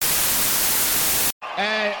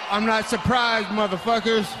Hey, I'm not surprised,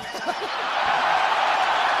 motherfuckers.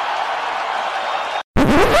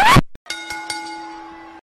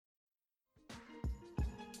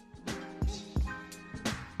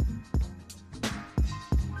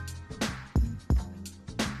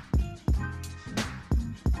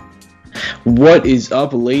 What is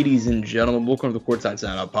up, ladies and gentlemen? Welcome to the Courtside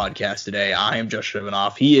Sign Up podcast today. I am Josh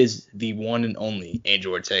Ivanoff. He is the one and only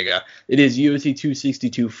Angel Ortega. It is UFC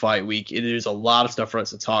 262 fight week. It is a lot of stuff for us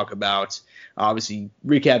to talk about. Obviously,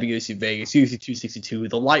 recapping UFC Vegas, UFC 262,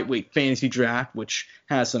 the lightweight fantasy draft, which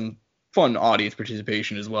has some fun audience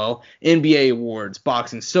participation as well, NBA awards,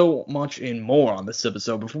 boxing, so much and more on this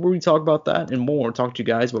episode. Before we talk about that and more, talk to you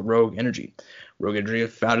guys about Rogue Energy. Rogue Energy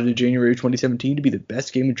was founded in January 2017 to be the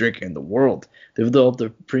best gaming drink in the world. They've developed a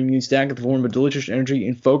premium stack in the form of a delicious energy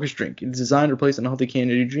and focus drink. It is designed to replace unhealthy canned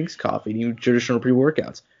energy drinks, coffee, and even traditional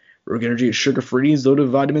pre-workouts. Rogue Energy is sugar-free, is loaded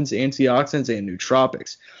with vitamins, antioxidants, and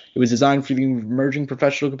nootropics. It was designed for the emerging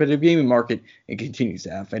professional competitive gaming market and continues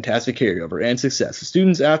to have fantastic carryover and success with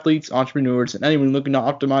students, athletes, entrepreneurs, and anyone looking to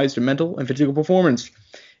optimize their mental and physical performance.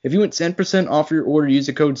 If you want 10% off your order, use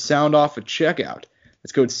the code SOUNDOFF at checkout.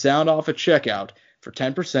 That's code SOUNDOFF at checkout for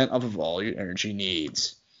 10% off of all your energy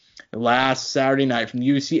needs. Last Saturday night from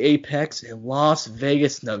UFC Apex in Las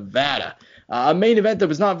Vegas, Nevada. A main event that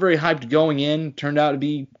was not very hyped going in turned out to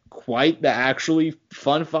be quite the actually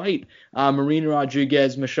fun fight. Marina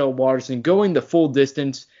Rodriguez, Michelle Waterson going the full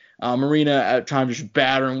distance. Marina at times just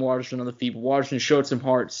battering Waterson on the feet. But Waterson showed some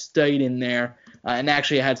heart, stayed in there, and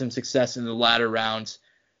actually had some success in the latter rounds.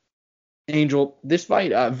 Angel, this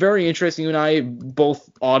fight, very interesting. You and I both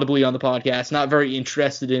audibly on the podcast, not very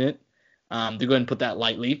interested in it, to go ahead and put that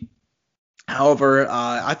lightly. However,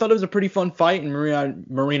 I thought it was a pretty fun fight, and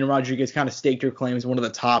Marina Rodriguez kind of staked her claim as one of the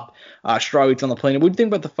top strawweights on the planet. What do you think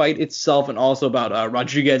about the fight itself, and also about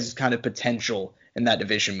Rodriguez's kind of potential in that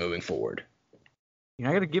division moving forward? You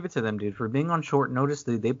know, I got to give it to them, dude, for being on short notice.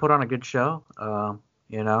 They put on a good show.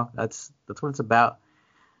 That's what it's about.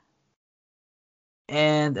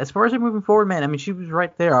 And as far as her moving forward, man, I mean, she was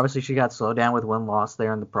right there. Obviously, she got slowed down with one loss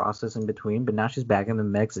there in the process in between, but now she's back in the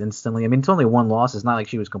mix instantly. I mean, it's only one loss. It's not like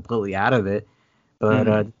she was completely out of it.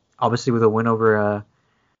 But obviously, with a win over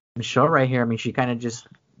Michelle right here, I mean, she kind of just,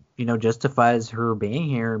 justifies her being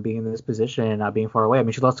here and being in this position and not being far away. I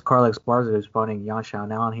mean, she lost to Carla Esparza, who's fighting Yan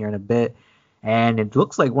Xiaonan here in a bit. And it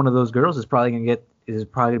looks like one of those girls is probably going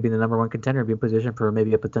to be the number one contender and be in position for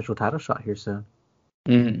maybe a potential title shot here soon.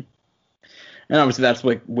 Mm-hmm. And obviously that's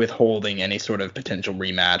like withholding any sort of potential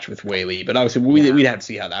rematch with Weili. But obviously we'd have to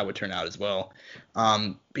see how that would turn out as well.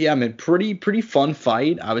 But yeah, I mean, pretty fun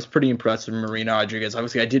fight. I was pretty impressed with Marina Rodriguez.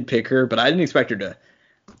 Obviously I did pick her, but I didn't expect her to.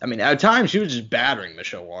 I mean, at times she was just battering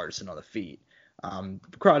Michelle Waterson on the feet.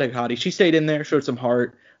 Karate Hottie, she stayed in there, showed some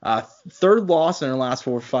heart. Third loss in her last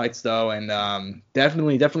 4 fights though, and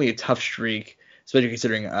definitely a tough streak, especially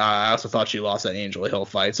considering I also thought she lost that Angela Hill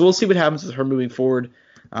fight. So we'll see what happens with her moving forward.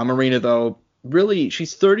 Marina though, really,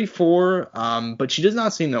 she's 34, but she does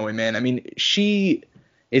not seem that way, man. I mean, she's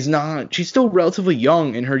still relatively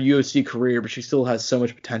young in her UFC career, but she still has so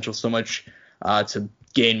much potential, so much to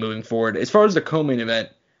gain moving forward. As far as the co-main event,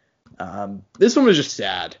 this one was just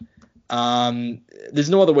sad. There's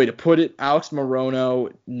no other way to put it. Alex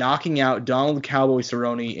Morono knocking out Donald Cowboy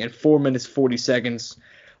Cerrone in 4 minutes 40 seconds.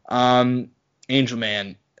 Angel,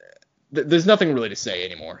 man, there's nothing really to say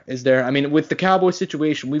anymore, is there? I mean, with the Cowboy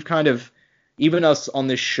situation, we've kind of, even us on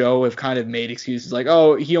this show, have kind of made excuses like,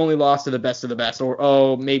 oh, he only lost to the best of the best, or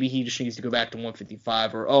oh, maybe he just needs to go back to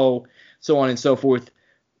 155, or oh, so on and so forth.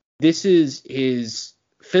 This is his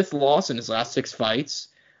 5th loss in his last 6 fights.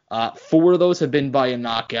 4 of those have been by a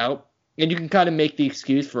knockout, and you can kind of make the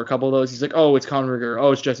excuse for a couple of those. He's like, oh, it's Conor McGregor,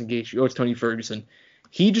 oh, it's Justin Gaethje, oh, it's Tony Ferguson.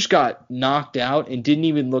 He just got knocked out and didn't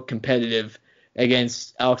even look competitive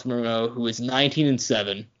against Alex Morono, who is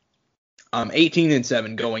 19-7,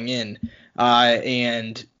 18-7 going in.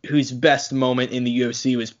 And whose best moment in the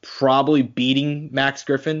UFC was probably beating Max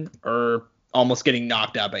Griffin or almost getting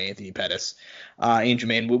knocked out by Anthony Pettis. Angel,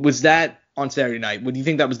 man, was that on Saturday night? Would you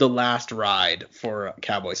think that was the last ride for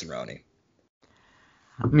Cowboy Cerrone?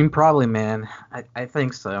 I mean, probably, man. I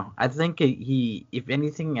think so. I think he, if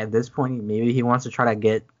anything, at this point, maybe he wants to try to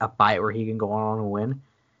get a fight where he can go on and win.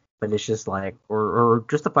 But it's just like, or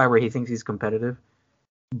just a fight where he thinks he's competitive.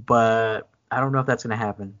 But I don't know if that's going to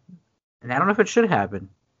happen. And I don't know if it should happen.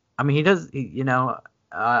 I mean, he does,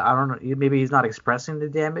 I don't know. Maybe he's not expressing the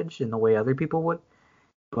damage in the way other people would.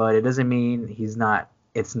 But it doesn't mean it's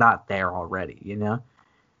not there already,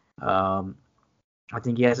 I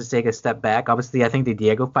think he has to take a step back. Obviously, I think the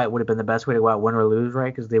Diego fight would have been the best way to go out, win or lose,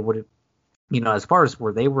 right? Because they would have, as far as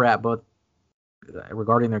where they were at, both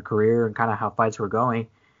regarding their career and kind of how fights were going,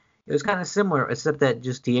 it was kind of similar, except that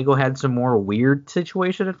just Diego had some more weird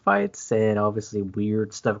situation in fights and obviously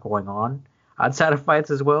weird stuff going on outside of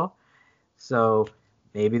fights as well. So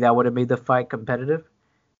maybe that would have made the fight competitive.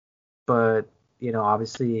 But,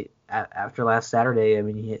 obviously after last Saturday, I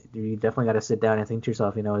mean, you definitely got to sit down and think to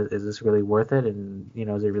yourself, is this really worth it? And,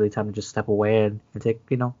 is it really time to just step away and take,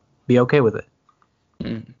 be okay with it?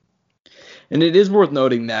 Mm. And it is worth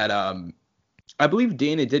noting that I believe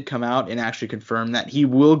Dana did come out and actually confirm that he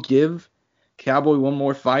will give Cowboy one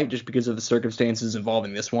more fight just because of the circumstances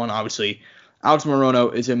involving this one. Obviously, Alex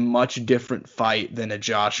Morono is a much different fight than a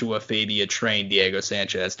Joshua Fabia trained Diego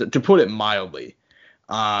Sanchez, to put it mildly.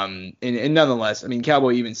 And nonetheless, I mean,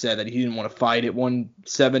 Cowboy even said that he didn't want to fight at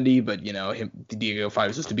 170, but, the Diego fight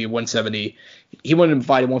was supposed to be at 170. He wanted him to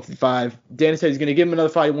fight at 155. Dana said he's going to give him another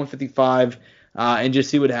fight at 155 and just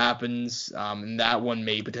see what happens. And that one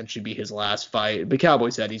may potentially be his last fight. But Cowboy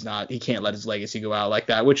said he can't let his legacy go out like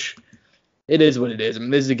that, which it is what it is. I mean,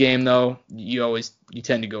 this is a game, though. You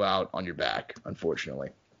tend to go out on your back, unfortunately.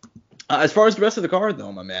 As far as the rest of the card,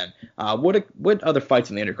 though, my man, what other fights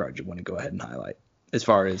in the undercard you want to go ahead and highlight as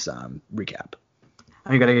far as recap?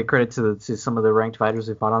 You got to give credit to some of the ranked fighters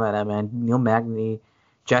who fought on that, man. Neil Magny,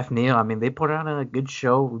 Jeff Neal, I mean, they put on a good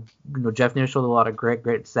show. Jeff Neal showed a lot of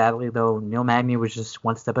grit. Sadly, though, Neil Magny was just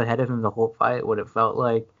one step ahead of him the whole fight, what it felt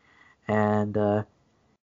like. And,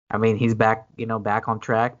 I mean, he's back, back on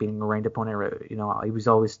track, being a ranked opponent. He was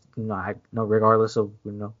always, regardless of,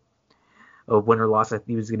 of win or loss, I think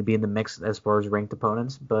he was going to be in the mix as far as ranked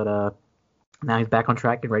opponents. But now he's back on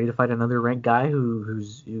track and ready to fight another ranked guy who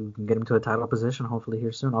can get him to a title position hopefully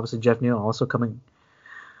here soon. Obviously, Jeff Neal also coming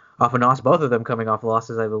off a loss, both of them coming off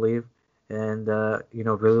losses, I believe. And,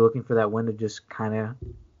 really looking for that win to just kind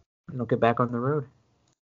of, get back on the road.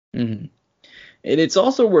 Mm-hmm. And it's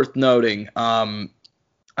also worth noting,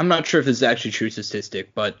 I'm not sure if this is actually a true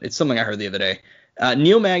statistic, but it's something I heard the other day.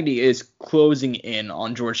 Neil Magny is closing in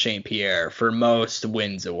on George St. Pierre for most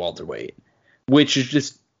wins at welterweight, which is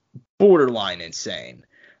just borderline insane.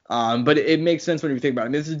 But it makes sense when you think about it. I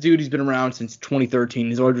mean, this is a dude who's been around since 2013.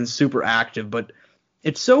 He's always been super active, but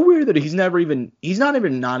it's so weird that he's not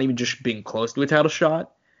even just being close to a title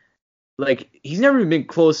shot. Like, he's never even been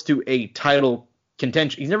close to a title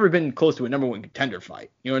contention. He's never been close to a number one contender fight.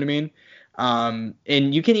 You know what I mean?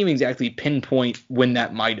 And you can't even exactly pinpoint when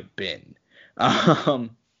that might have been.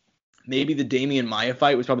 Maybe the Damian Maia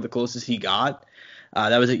fight was probably the closest he got.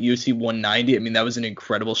 That was at UFC 190. I mean, that was an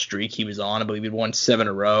incredible streak he was on. I believe he'd won 7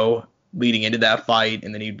 in a row leading into that fight,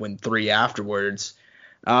 and then he'd win 3 afterwards.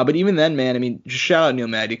 But even then, man, I mean, just shout out Neil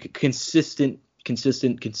Magny. Consistent,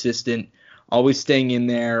 always staying in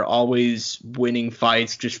there, always winning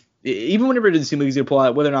fights, just even whenever it didn't seem like he's going to pull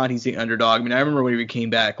out, whether or not he's the underdog. I mean, I remember when he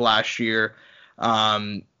came back last year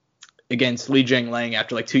against Li Jingliang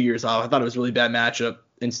after like 2 years off. I thought it was a really bad matchup.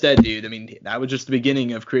 Instead, dude, I mean, that was just the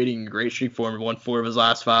beginning of creating a great streak for him. He won 4 of his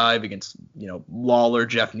last 5 against, Lawler,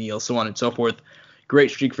 Jeff Neal, so on and so forth.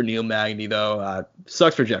 Great streak for Neil Magny, though.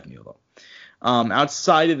 Sucks for Jeff Neal, though.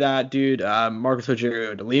 Outside of that, dude, Marcos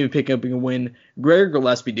Rogerio, Delima picking up a win. Gregor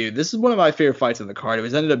Gillespie, dude, this is one of my favorite fights on the card. It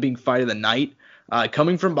was ended up being fight of the night.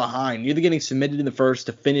 Coming from behind, nearly getting submitted in the first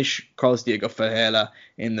to finish Carlos Diego Ferreira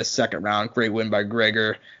in the second round. Great win by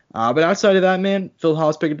Gregor. But outside of that, man, Phil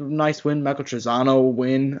Hollis picked up a nice win. Michael Trezano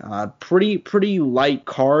win. Pretty light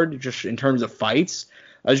card just in terms of fights.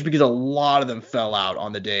 Just because a lot of them fell out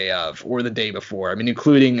on the day of or the day before. I mean,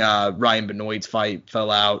 including Ryan Benoit's fight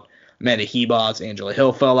fell out. Amanda Hebos, Angela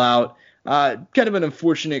Hill fell out. Kind of an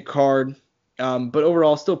unfortunate card, but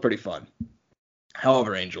overall still pretty fun.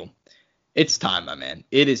 However, Angel, it's time, my man.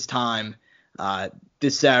 It is time.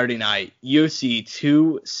 This Saturday night, UFC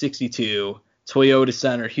 262, Toyota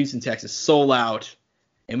Center, Houston, Texas, sold out.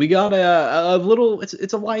 And we got a little,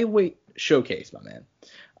 it's a lightweight showcase, my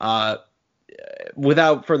man.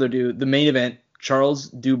 Without further ado, the main event, Charles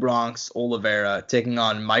do Bronx Oliveira taking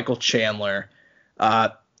on Michael Chandler.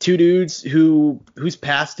 2 dudes whose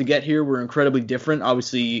paths to get here were incredibly different.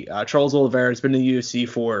 Obviously, Charles Oliveira has been in the UFC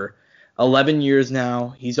for 11 years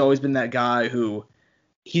now. He's always been that guy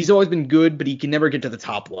he's always been good, but he can never get to the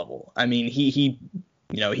top level. I mean, he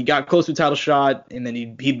got close to a title shot, and then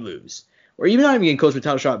he'd lose. Or even not even getting close to a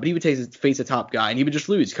title shot, but he would face a top guy, and he would just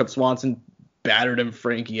lose. Cub Swanson battered him.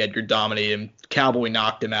 Frankie Edgar dominated him. Cowboy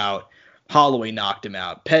knocked him out. Holloway knocked him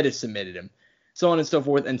out. Pettis submitted him. So on and so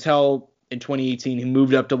forth until in 2018 he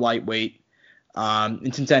moved up to lightweight.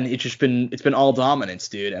 And since then it's been all dominance,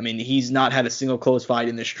 dude. I mean, he's not had a single close fight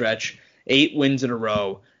in this stretch. 8 wins in a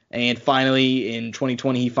row. And finally in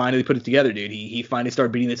 2020 he finally put it together, dude. He finally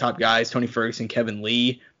started beating the top guys, Tony Ferguson, Kevin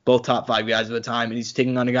Lee. both top 5 guys at the time, and he's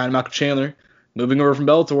taking on a guy in Michael Chandler, moving over from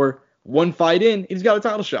Bellator. One fight in, he's got a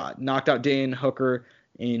title shot. Knocked out Dan Hooker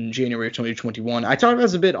in January of 2021. I talked about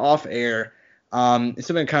this a bit off air. It's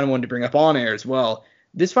something I kind of wanted to bring up on air as well.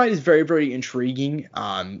 This fight is very, very intriguing.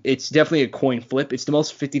 It's definitely a coin flip. It's the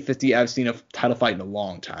most 50-50 I've seen a title fight in a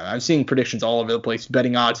long time. I'm seeing predictions all over the place,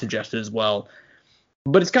 betting odds suggested as well.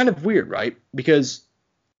 But it's kind of weird, right? Because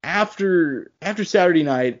after Saturday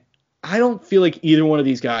night, I don't feel like either one of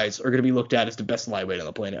these guys are going to be looked at as the best lightweight on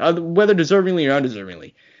the planet, whether deservingly or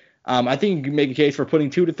undeservingly. I think you can make a case for putting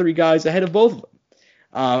 2 to 3 guys ahead of both of them.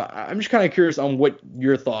 I'm just kind of curious on what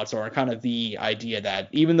your thoughts are on kind of the idea that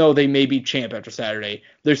even though they may be champ after Saturday,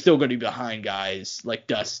 they're still going to be behind guys like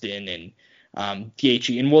Dustin and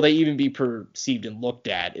Gaethje, and will they even be perceived and looked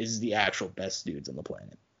at as the actual best dudes on the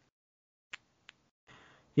planet?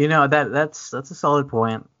 You know, that's a solid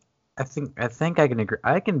point. I think I can agree.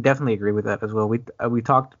 I can definitely agree with that as well. We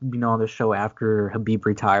talked, on the show after Khabib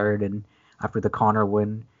retired and after the Conor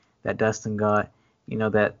win that Dustin got,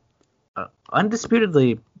 that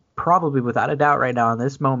undisputedly, probably without a doubt right now in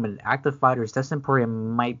this moment, active fighters, Dustin Poirier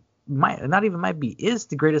is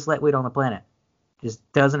the greatest lightweight on the planet. Just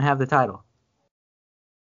doesn't have the title.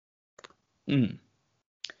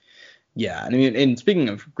 Yeah, and speaking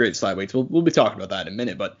of great lightweights, we'll be talking about that in a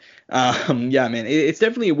minute. But yeah, man, it's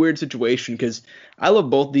definitely a weird situation because I love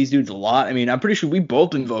both these dudes a lot. I mean, I'm pretty sure we've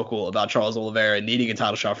both been vocal about Charles Oliveira needing a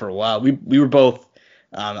title shot for a while. We were both.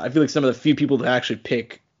 I feel like some of the few people to actually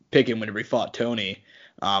pick him whenever he fought Tony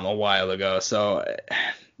a while ago. So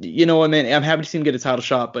you know what, man, I'm happy to see him get a title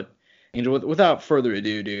shot. But without further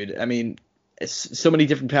ado, dude, I mean, it's so many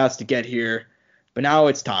different paths to get here, but now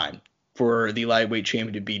it's time for the lightweight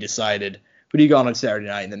champion to be decided. Who do you got on Saturday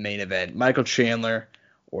night in the main event? Michael Chandler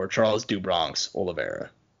or Charles Do Bronx Oliveira?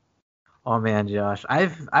 Oh man, Josh,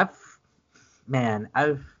 I've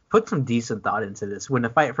put some decent thought into this. When the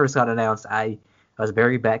fight first got announced, I was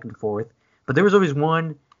very back and forth, but there was always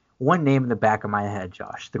one name in the back of my head,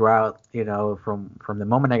 Josh, throughout, from the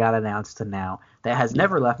moment I got announced to now, that has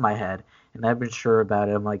never left my head, and I've been sure about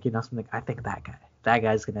it. I'm like, something, I think that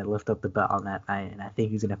guy's going to lift up the belt on that night, and I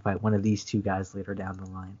think he's going to fight one of these 2 guys later down the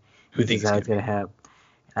line. Who thinks he's going to have?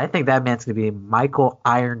 And I think that man's going to be Michael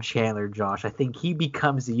Iron Chandler, Josh. I think he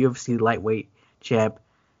becomes the UFC lightweight champ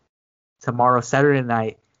tomorrow, Saturday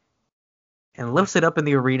night, and lifts it up in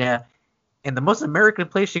the arena in the most American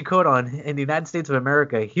place you could on in the United States of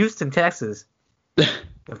America, Houston, Texas. The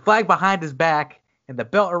flag behind his back and the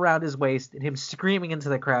belt around his waist and him screaming into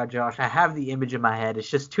the crowd, Josh. I have the image in my head. It's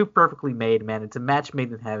just too perfectly made, man. It's a match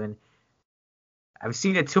made in heaven. I've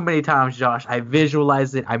seen it too many times, Josh. I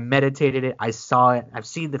visualized it. I meditated it. I saw it. I've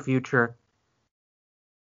seen the future.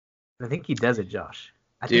 I think he does it, Josh.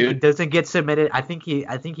 I think he doesn't get submitted. I think he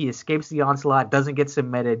escapes the onslaught, doesn't get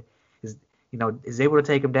submitted, is able to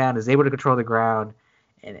take him down, is able to control the ground,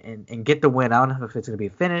 and get the win. I don't know if it's going to be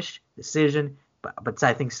a finish, decision, but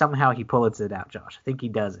I think somehow he pulls it out, Josh. I think he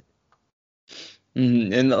does it.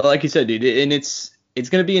 And like you said, dude, and it's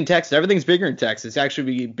going to be in Texas. Everything's bigger in Texas. It's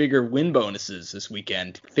actually bigger win bonuses this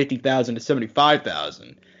weekend, 50,000 to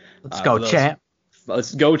 75,000. Let's go, champ.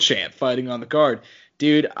 Let's go, champ, fighting on the card.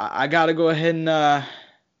 Dude, I got to go ahead and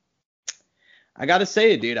I got to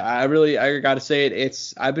say it, dude. I got to say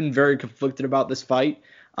it. I've been very conflicted about this fight.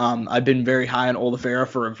 I've been very high on Oliveira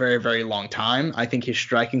for a very, very long time. I think his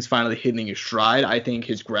striking's finally hitting his stride. I think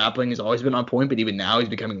his grappling has always been on point, but even now he's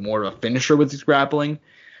becoming more of a finisher with his grappling.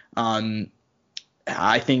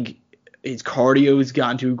 I think his cardio has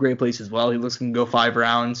gotten to a great place as well. He looks like he can go 5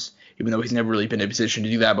 rounds, even though he's never really been in a position to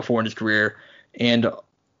do that before in his career. And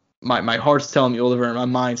my heart's telling me Oliveira, my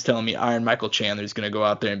mind's telling me Iron Michael Chandler is going to go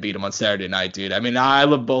out there and beat him on Saturday night, dude. I mean, I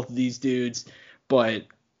love both of these dudes, but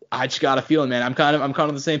I just got a feeling, man. I'm kind of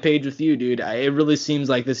on the same page with you, dude. It really seems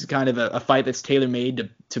like this is kind of a fight that's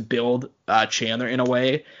tailor-made to build Chandler in a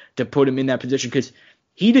way, to put him in that position, because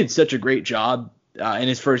he did such a great job in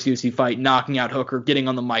his first UFC fight, knocking out Hooker, getting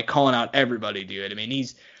on the mic, calling out everybody, dude. I mean,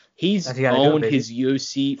 he's owned his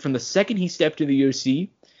UFC from the second he stepped into the UFC,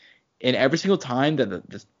 and every single time that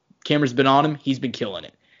the camera's been on him, he's been killing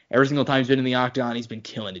it. Every single time he's been in the octagon, he's been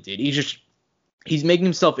killing it, dude. He's making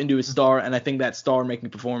himself into a star, and I think that star-making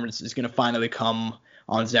performance is going to finally come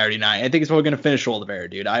on Saturday night. I think it's probably going to finish Oliveira,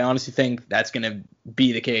 dude. I honestly think that's going to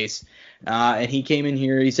be the case. And he came in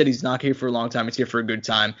here. He said he's not here for a long time. He's here for a good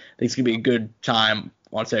time. I think it's going to be a good time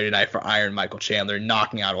on Saturday night for Iron Michael Chandler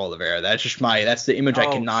knocking out Oliveira. That's the image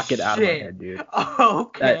I cannot get out of my head, dude.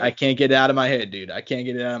 Okay. I can't get it out of my head, dude. I can't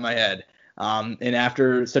get it out of my head. And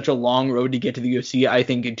after such a long road to get to the UFC, I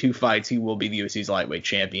think in 2 fights he will be the UFC's lightweight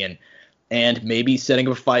champion. and maybe setting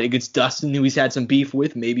up a fight against Dustin, who he's had some beef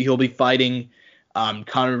with. Maybe he'll be fighting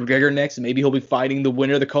Conor McGregor next, and maybe he'll be fighting the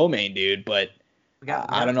winner of the co-main, dude. But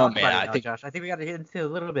I don't know, man. I think Josh. I think we got to get into a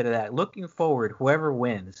little bit of that. Looking forward, whoever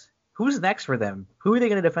wins, who's next for them? Who are they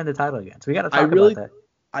going to defend the title against? We got to talk about that.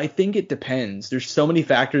 I think it depends. There's so many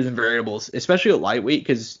factors and variables, especially at lightweight,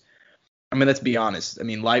 because, I mean, let's be honest. I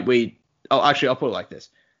mean, lightweight – oh, actually, I'll put it like this.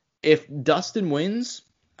 If Dustin wins,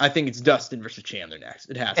 I think it's Dustin versus Chandler next.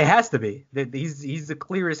 It has to be. He's the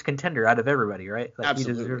clearest contender out of everybody, right? Like,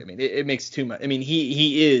 absolutely. I mean, it makes too much – I mean,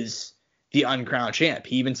 he is the uncrowned champ.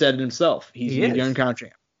 He even said it himself. He's the uncrowned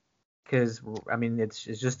champ. Because, I mean, it's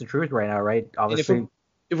just the truth right now, right? Obviously.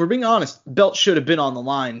 If we're being honest, belt should have been on the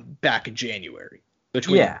line back in January.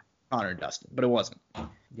 Between Conor and Dustin, but it wasn't.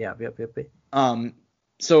 Yep.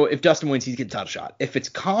 So if Dustin wins, he's getting a title shot. If it's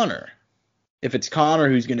Conor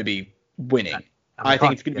who's going to be winning, I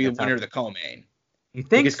think it's going to be the winner of the co-main. You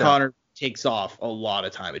think because Conor takes off a lot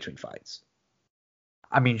of time between fights.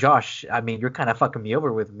 I mean, Josh, you're kind of fucking me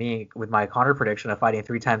over with my Conor prediction of fighting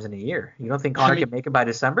 3 times in a year. You don't think Conor can make it by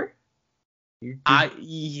December? I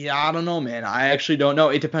don't know, man. I actually don't know.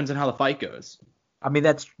 It depends on how the fight goes. I mean,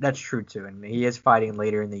 that's true too, and he is fighting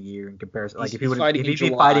later in the year in comparison. Like if he'd be fighting,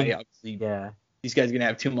 these guys are gonna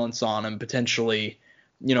have 2 months on him potentially.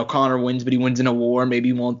 You know, Conor wins, but he wins in a war. Maybe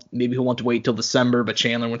he'll want to wait till December, but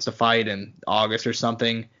Chandler wants to fight in August or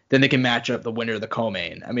something. Then they can match up the winner of the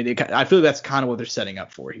co-main. I mean, I feel that's kind of what they're setting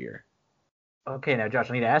up for here. Okay, now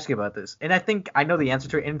Josh, I need to ask you about this, and I think I know the answer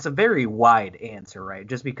to it, and it's a very wide answer, right?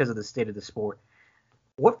 Just because of the state of the sport.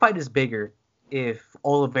 What fight is bigger? If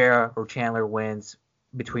Oliveira or Chandler wins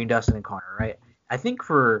between Dustin and Conor, right? I think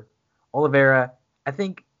for Oliveira,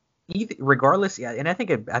 regardless, and I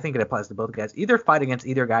think it applies to both guys. Either fight against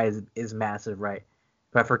either guy is massive, right?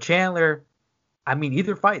 But for Chandler, I mean,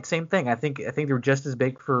 either fight, same thing. I think they're just as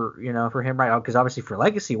big for him, right? Because obviously for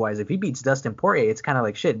legacy wise, if he beats Dustin Poirier, it's kind of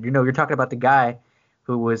like shit. You're talking about the guy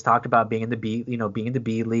who was talked about being in the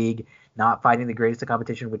B league, not fighting the greatest of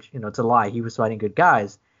competition, which it's a lie. He was fighting good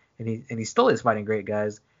guys. And he still is fighting great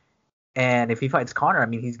guys. And if he fights Conor, I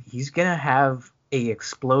mean, he's gonna have a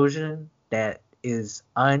explosion that is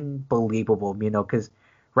unbelievable. Because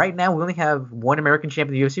right now we only have one American champ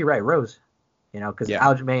in the UFC, right? Rose. Because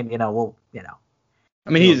Aljamain, I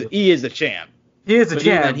mean, he is the champ. He is the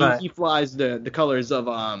champ. But he flies the colors of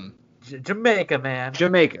Jamaica, man.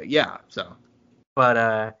 Jamaica, yeah. So.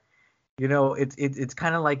 But it's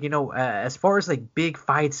kind of like, as far as like big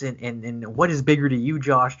fights and what is bigger to you,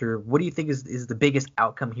 Josh, or what do you think is the biggest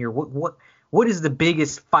outcome here? What is the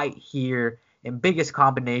biggest fight here and biggest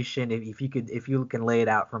combination if you can lay it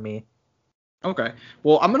out for me? Okay.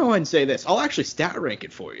 Well, I'm going to go ahead and say this. I'll actually stat rank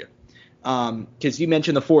it for you. Because you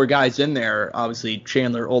mentioned the 4 guys in there, obviously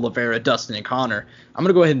Chandler, Oliveira, Dustin, and Conor. I'm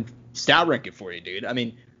going to go ahead and stat rank it for you, dude. I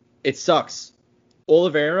mean, it sucks.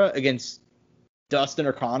 Oliveira against Dustin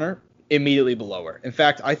or Conor, immediately below her. In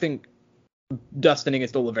fact, I think Dustin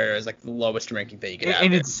against Oliveira is like the lowest ranking that you can have.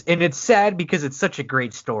 And it's sad because it's such a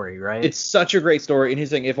great story, right? It's such a great story. And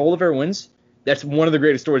he's saying if Oliveira wins, that's one of the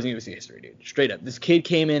greatest stories in UFC history, dude. Straight up. This kid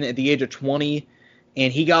came in at the age of 20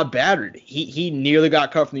 and he got battered. He nearly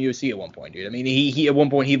got cut from the UFC at one point, dude. I mean, he at one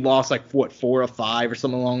point he lost like 4 or 5 or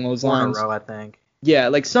something along those lines. 4 in a row, I think. Yeah,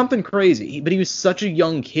 like something crazy. But he was such a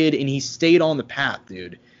young kid and he stayed on the path,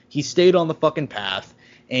 dude. He stayed on the fucking path.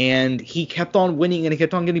 And he kept on winning and he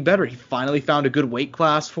kept on getting better. He finally found a good weight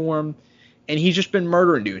class for him. And he's just been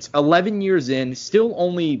murdering dudes. 11 years in, still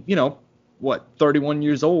only, 31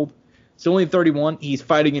 years old. Still only 31. He's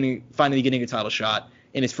finally getting a title shot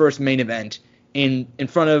in his first main event in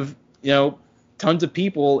front of, tons of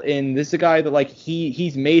people. And this is a guy that,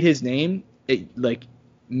 he's made his name,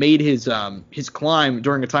 made his climb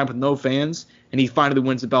during a time with no fans. And he finally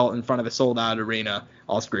wins the belt in front of a sold-out arena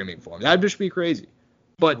all screaming for him. That'd just be crazy.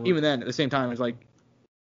 But even then, at the same time, it's like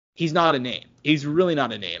he's not a name. He's really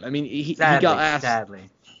not a name. I mean, he got asked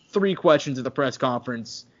 3 questions at the press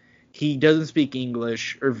conference. He doesn't speak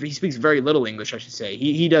English, or he speaks very little English, I should say.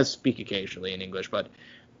 He does speak occasionally in English, but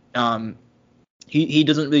he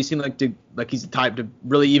doesn't really seem like he's the type to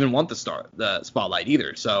really even want the spotlight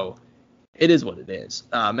either. So it is what it is,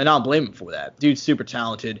 and I don't blame him for that. Dude's super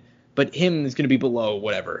talented, but him is going to be below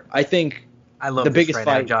whatever. I think. I love the biggest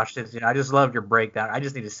fight, now, Josh. I just love your breakdown. I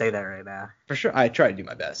just need to say that right now. For sure, I try to do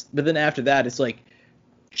my best. But then after that, it's like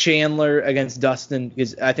Chandler against Dustin,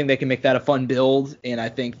 because I think they can make that a fun build, and I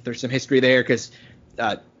think there's some history there. Because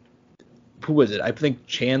who was it? I think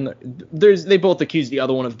Chandler. They both accused the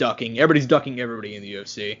other one of ducking. Everybody's ducking everybody in the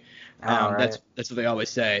UFC. Right. That's what they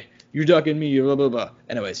always say. You're ducking me. Blah blah blah.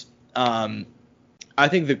 Anyways, I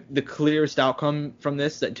think the clearest outcome from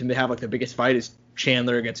this, that to have like the biggest fight, is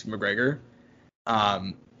Chandler against McGregor,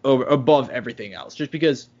 above everything else, just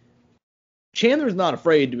because Chandler's not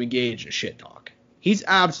afraid to engage in shit talk. He's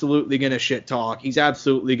absolutely gonna shit talk. He's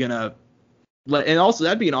absolutely gonna and also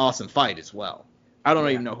that'd be an awesome fight as well. I don't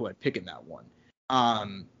even know who I'd pick in that one.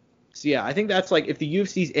 So yeah, I think that's like, if the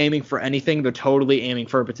UFC's aiming for anything, they're totally aiming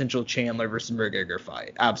for a potential Chandler versus McGregor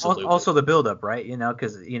fight. Absolutely. Also the build-up, right?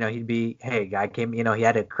 Because he'd be, hey, guy came, he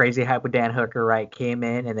had a crazy hype with Dan Hooker, right? Came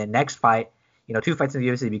in, and then next fight, 2 fights in the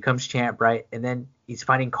UFC, becomes champ, right? And then he's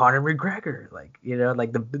fighting Conor McGregor,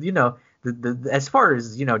 the as far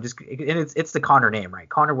as just, and it's the Conor name, right?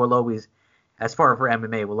 Conor will always, as far for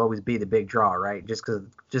MMA, will always be the big draw, right? Just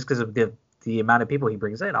because of the amount of people he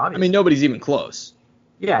brings in, obviously. I mean, nobody's even close.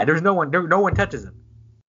 Yeah, there's no one touches him.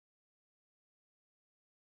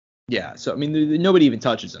 Yeah, so I mean, nobody even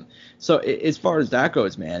touches him. So as far as that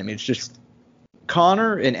goes, man, I mean, it's just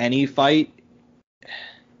Conor in any fight.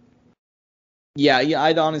 Yeah,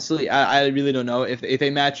 I'd honestly, I really don't know if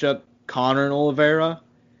they match up Conor and Oliveira.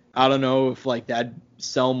 I don't know if like that'd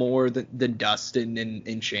sell more than Dustin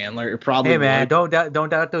and Chandler. It probably. Hey man, would. Don't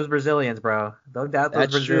doubt those Brazilians, bro. Don't doubt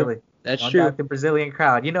those Brazilians. That's true. Doubt the Brazilian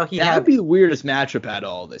crowd. That'd be the weirdest matchup out of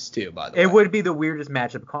all this too, by the way. It would be the weirdest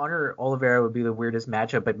matchup. Conor Oliveira would be the weirdest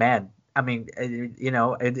matchup, but man, I mean,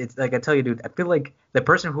 it's like I tell you, dude. I feel like the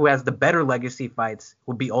person who has the better legacy fights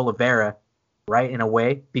would be Oliveira, right? In a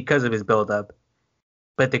way, because of his build-up.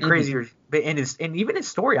 But the crazier, and even his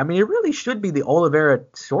story. I mean, it really should be the Oliveira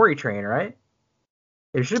story train, right?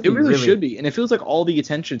 It should be. It really should be, and it feels like all the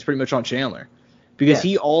attention's pretty much on Chandler, because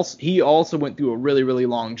he also went through a really, really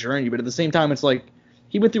long journey. But at the same time, it's like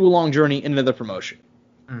he went through a long journey in another promotion.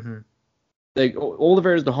 Mm-hmm. Like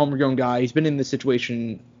Oliveira's the homegrown guy. He's been in this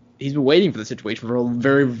situation. He's been waiting for the situation for a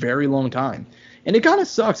very, very long time. And it kind of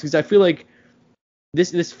sucks, because I feel like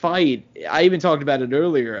this fight, I even talked about it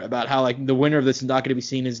earlier, about how like the winner of this is not going to be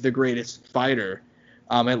seen as the greatest fighter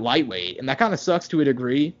at lightweight. And that kind of sucks to a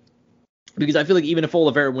degree, because I feel like even if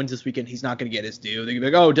Oliveira wins this weekend, he's not going to get his due. They're going to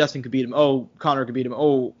be like, oh, Dustin could beat him. Oh, Conor could beat him.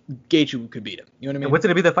 Oh, Gaethje could beat him. You know what I mean? And what's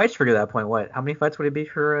going to be the fight streak at that point? How many fights would it be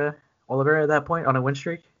for Oliveira at that point on a win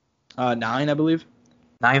streak? 9, I believe.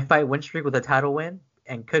 9-fight win streak with a title win,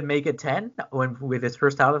 and could make it 10 with his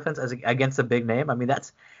first title defense against a big name. I mean,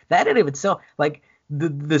 that in of itself, like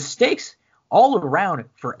the stakes all around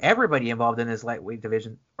for everybody involved in this lightweight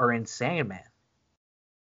division are insane, man.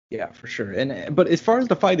 Yeah, for sure. But as far as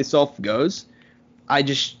the fight itself goes, I'm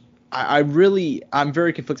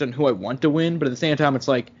very conflicted on who I want to win, but at the same time, it's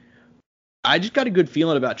like I just got a good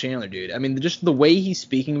feeling about Chandler, dude. I mean, just the way he's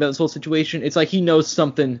speaking about this whole situation, it's like he knows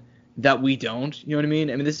something that we don't. You know what I mean?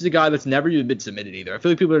 I mean, this is a guy that's never even been submitted either. I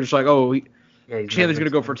feel like people are just like, oh, Chandler's going to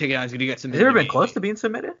go for a takedown. He's going to get submitted. Has he ever been close to being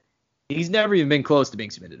submitted? He's never even been close to being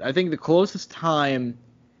submitted. I think the closest time,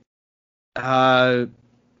 I'm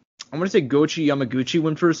going to say Goichi Yamaguchi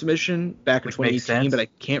went for a submission back in 2018, but I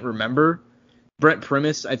can't remember. Brent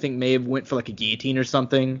Primus, I think, may have went for like a guillotine or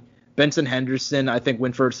something. Benson Henderson, I think,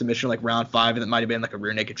 went for a submission like round 5, and it might have been like a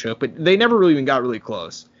rear naked choke, but they never really even got really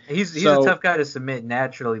close. He's a tough guy to submit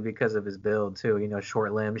naturally because of his build too.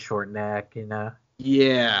 Short limbs, short neck.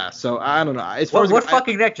 Yeah. So I don't know. What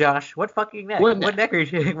fucking neck, Josh? What fucking neck? What neck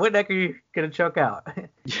are you gonna choke out? I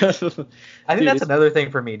think that's another thing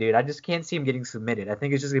for me, dude. I just can't see him getting submitted. I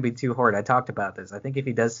think it's just gonna be too hard. I talked about this. I think if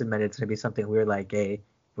he does submit, it's gonna be something weird, like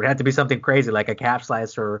would have to be something crazy, like a calf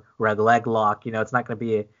slice or a leg lock. It's not gonna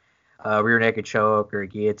be a rear naked choke or a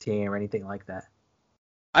guillotine or anything like that.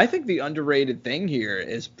 I think the underrated thing here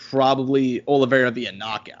is probably Oliveira via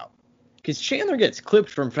knockout, because Chandler gets clipped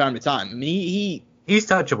from time to time. I mean, he's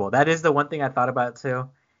touchable. That is the one thing I thought about too.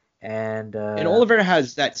 And Oliveira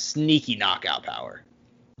has that sneaky knockout power.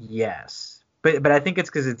 Yes, but I think it's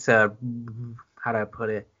because it's how do I put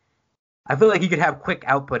it? I feel like he could have quick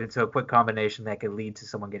output into a quick combination that could lead to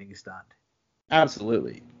someone getting stunned.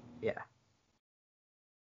 Absolutely. Yeah.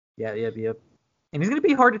 Yep. And he's gonna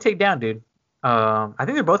be hard to take down, dude. I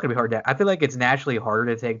think they're both gonna be hard to. I feel like it's naturally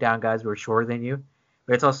harder to take down guys who are shorter than you.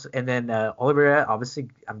 But it's also, and then Oliveira, obviously,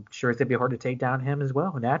 I'm sure it's gonna be hard to take down him as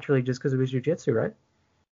well, naturally, just because of his jiu-jitsu, right?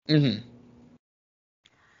 Mm-hmm.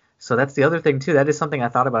 So that's the other thing too. That is something I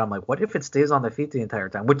thought about. I'm like, what if it stays on the feet the entire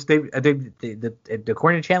time? Which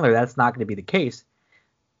according to Chandler, that's not going to be the case.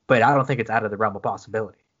 But I don't think it's out of the realm of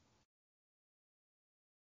possibility.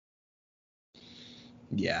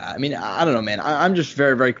 Yeah, I mean, I don't know, man. I'm just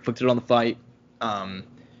very, very conflicted on the fight.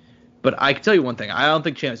 But I can tell you one thing. I don't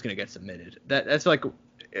think Chandler's going to get submitted. That's like,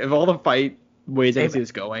 of all the fight ways I can see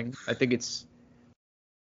this going, I think it's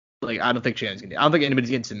Like, I don't think Chandler's gonna. I don't think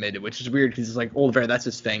anybody's getting submitted, which is weird because it's like Oliveira, that's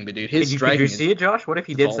his thing. But dude, his striking. Could you see it, Josh? What if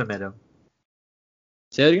he did submit him?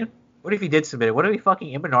 Say that again. What if he did submit it? What if he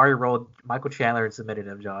fucking Imanari rolled Michael Chandler and submitted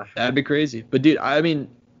him, Josh? That'd be crazy. But dude, I mean,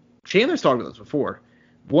 Chandler's talked about this before.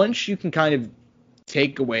 Once you can kind of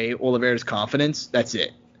take away Oliveira's confidence, that's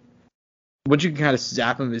it. Once you can kind of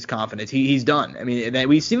zap him of his confidence, he's done. I mean,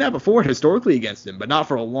 we've seen that before historically against him, but not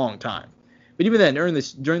for a long time. But even then, during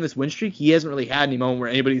this win streak, he hasn't really had any moment where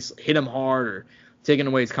anybody's hit him hard or taken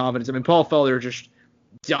away his confidence. I mean, Paul Felder just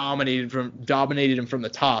dominated him from the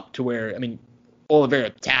top to where, I mean, Oliveira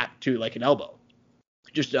tapped to like an elbow,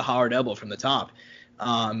 just a hard elbow from the top.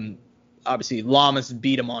 Obviously, Lamas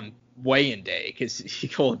beat him on weigh-in day because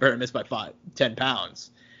Oliveira missed by 10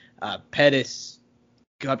 pounds. Pettis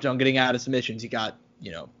kept on getting out of submissions. He got,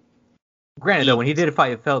 Granted, though, when he did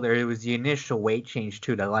fight Felder, it was the initial weight change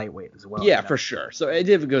to the lightweight as well. Yeah, for sure. So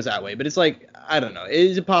it goes that way. But it's like, I don't know.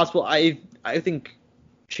 Is it possible? I think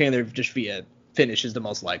Chandler just via finish is the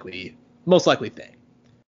most likely thing.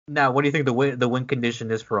 Now, what do you think the win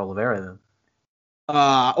condition is for Oliveira then?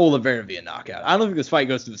 Oliveira via knockout. I don't think this fight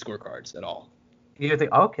goes to the scorecards at all. You don't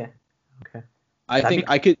think? Oh, okay. I think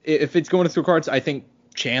I could, if it's going to scorecards, I think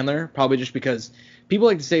Chandler, probably just because people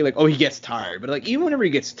like to say like, oh, he gets tired, but like even whenever he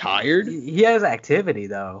gets tired, he has activity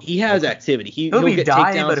though. He has activity. He'll be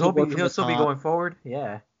dying, but he'll still be going forward.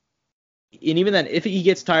 Yeah. And even then, if he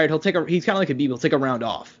gets tired, he's kind of like Khabib. He'll take a round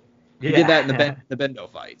off. He did that in the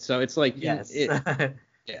Bendo fight. So it's like, yes.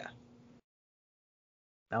 Yeah.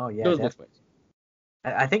 Oh yeah.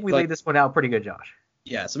 I think we laid this one out pretty good, Josh.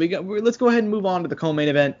 Yeah. So let's go ahead and move on to the co-main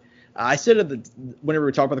event. I said whenever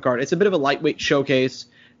we talk about the card, it's a bit of a lightweight showcase.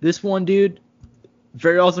 This one, dude,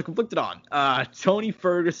 very also conflicted on. Tony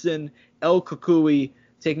Ferguson, El Kukui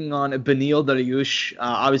taking on Beneil Dariush.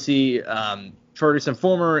 Obviously, Ferguson,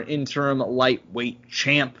 former interim lightweight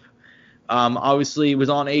champ. Obviously was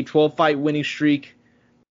on a 12-fight winning streak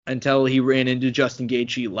until he ran into Justin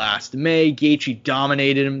Gaethje last May. Gaethje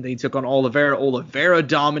dominated him. Then he took on Oliveira. Oliveira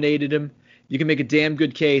dominated him. You can make a damn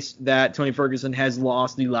good case that Tony Ferguson has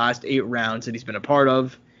lost the last 8 rounds that he's been a part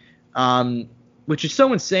of, which is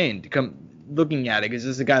so insane to come looking at it, because this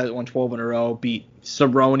is a guy that won 12 in a row, beat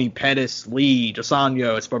Cerrone, Pettis, Lee, Dos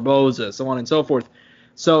Anjos, Barboza, so on and so forth.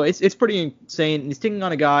 So it's pretty insane. He's taking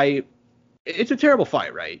on a guy. It's a terrible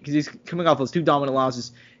fight, right? Because he's coming off those 2 dominant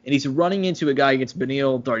losses, and he's running into a guy against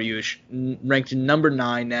Beneil Dariush, ranked number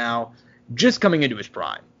 9 now, just coming into his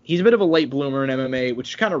prime. He's a bit of a late bloomer in MMA, which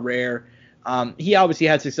is kind of rare. He obviously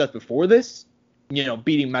had success before this,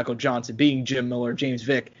 beating Michael Johnson, beating Jim Miller, James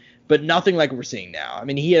Vick, but nothing like we're seeing now. I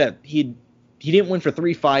mean, he didn't win for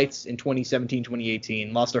 3 fights in 2017,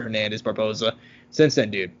 2018, lost to Hernandez, Barboza. Since then,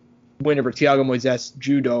 dude, win over Thiago Moises,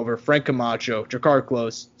 Drew Dover, Frank Camacho, Jakar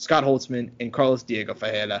Close, Scott Holtzman, and Carlos Diego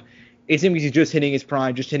Ferreira. It seems like he's just hitting his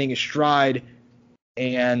prime, just hitting his stride,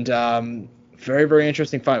 and very, very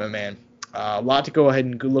interesting fight, my man. A lot to go ahead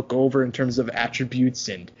and look over in terms of attributes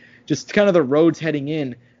and just kind of the roads heading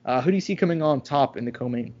in. Who do you see coming on top in the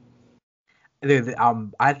co-main? Dude,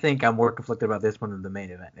 I think I'm more conflicted about this one than the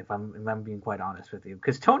main event, if I'm being quite honest with you.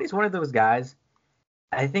 Because Tony's one of those guys,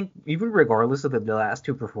 I think, even regardless of the last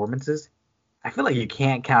 2 performances, I feel like you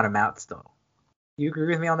can't count him out still. You agree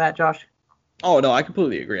with me on that, Josh? Oh, no, I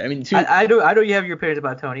completely agree. I mean, I know you have your opinions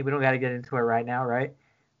about Tony. We don't got to get into it right now, right?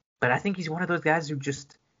 But I think he's one of those guys who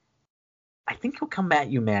just, I think he'll come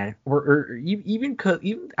at you, man. Or even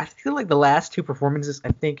I feel like the last 2 performances,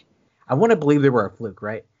 I want to believe they were a fluke,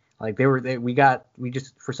 right? Like we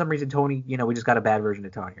just for some reason Tony, we just got a bad version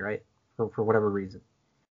of Tony, right? For whatever reason,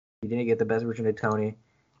 we didn't get the best version of Tony,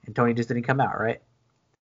 and Tony just didn't come out, right?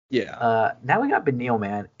 Yeah. Now we got Beneil,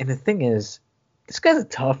 man, and the thing is, this guy's a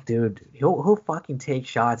tough dude. He'll fucking take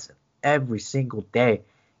shots every single day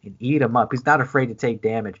and eat them up. He's not afraid to take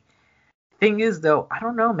damage. Thing is, though, I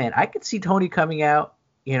don't know, man. I could see Tony coming out,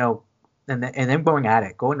 and then going at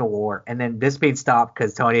it, going to war, and then this being stopped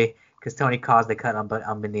because Tony caused the cut on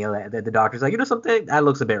Beneil. The doctor's like, something that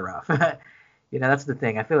looks a bit rough. That's the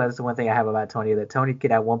thing. I feel like that's the one thing I have about Tony, that Tony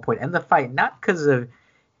could at one point end the fight, not because of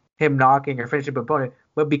him knocking or finishing the opponent,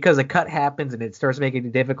 but because a cut happens and it starts making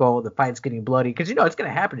it difficult, the fight's getting bloody. Because it's going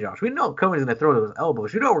to happen, Josh. We know Cody's going to throw those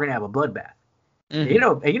elbows. We're going to have a bloodbath.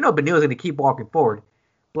 Mm-hmm. And Beneil's going to keep walking forward,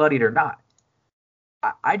 bloodied or not.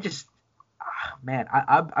 I just, man,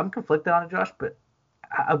 I'm conflicted on it, Josh, but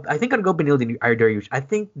I think I'd go Beneil Dariush. I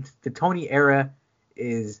think the Tony era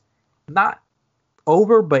is not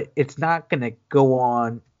over, but it's not going to go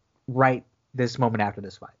on right this moment after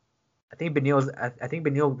this fight. I think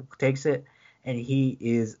Beneil takes it, and he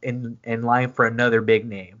is in line for another big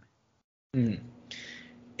name.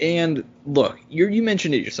 And look, you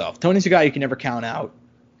mentioned it yourself. Tony's a guy you can never count out.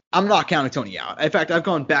 I'm not counting Tony out. In fact, I've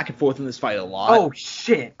gone back and forth in this fight a lot. Oh,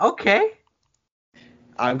 shit. Okay.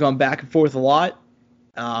 I've gone back and forth a lot.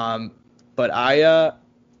 But I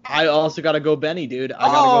also got to go Benny, dude. I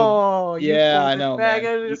gotta go. Yeah, I know, man. I was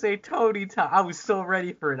going to say Tony time. I was so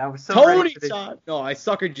ready for it. I was so Tony ready for time. No, I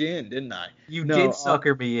suckered you in, didn't I? You did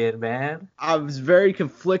sucker me in, man. I was very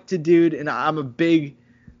conflicted, dude, and I'm a big...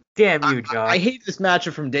 Damn you, John. I hate this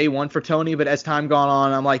matchup from day one for Tony, but as time gone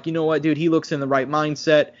on, I'm like, you know what, dude? He looks in the right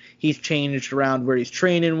mindset. He's changed around where he's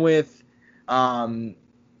training with. But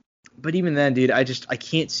even then, dude, I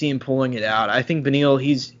can't see him pulling it out. I think Beneil,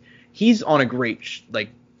 he's on a great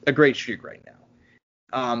streak right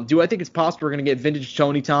now. Do I think it's possible we're gonna get vintage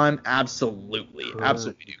Tony time? Absolutely,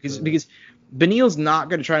 absolutely, because Beneil's not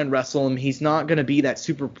going to try and wrestle him. He's not going to be that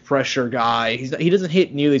super pressure guy. He doesn't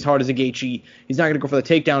hit nearly as hard as a Gaethje. He's not going to go for the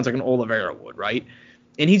takedowns like an Oliveira would, right?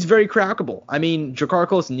 And he's very crackable. I mean,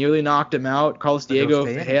 Dracarlos nearly knocked him out. Carlos Diego,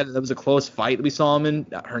 that was a close fight that we saw him in.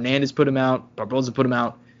 Hernandez put him out. Barboza put him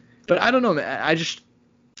out. But I don't know, man.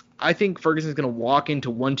 I think Ferguson's going to walk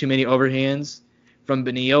into one too many overhands from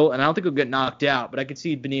Beneil, and I don't think he'll get knocked out, but I could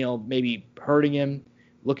see Beneil maybe hurting him,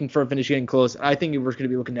 looking for a finish, getting close. I think we're going to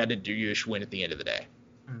be looking at a Dariush win at the end of the day.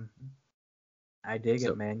 Mm-hmm. I dig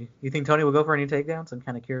it, man. You think Tony will go for any takedowns? I'm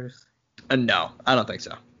kind of curious. No, I don't think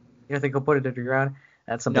so. You don't think he'll put it to the ground?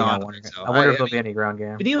 That's something I wonder. So. I wonder if there'll be any ground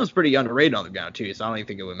game. Beneil's pretty underrated on the ground, too, so I don't even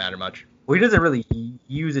think it would matter much. Well, he doesn't really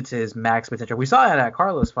use it to his max potential. We saw it at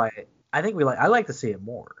Carlos fight. I like to see it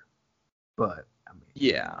more. But, I mean,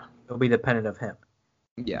 yeah, it'll be dependent of him.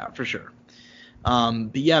 Yeah, for sure.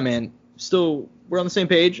 But yeah, man, still, we're on the same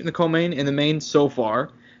page in the co-main and the main so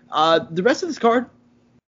far. The rest of this card,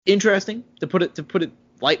 interesting to put it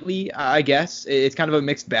lightly, I guess. It's kind of a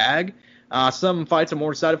mixed bag. Some fights I'm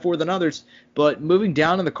more excited for than others. But moving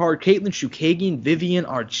down in the card, Caitlin Chookagian, Vivian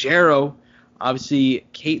Argero. Obviously,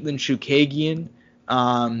 Caitlin Chookagian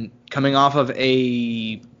coming off of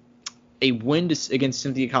a win against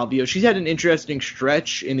Cynthia Calvillo. She's had an interesting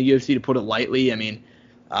stretch in the UFC, to put it lightly. I mean,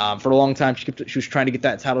 for a long time, she was trying to get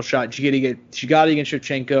that title shot. She got it against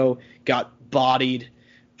Shevchenko, got bodied.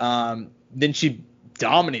 Then she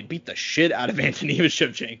beat the shit out of Antonina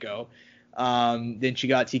Shevchenko. Then she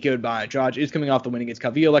got TKO'd by Andrade. Is coming off the win against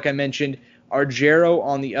Calvillo, like I mentioned. Argero,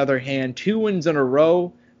 on the other hand, 2 wins in a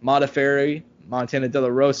row. Montana De La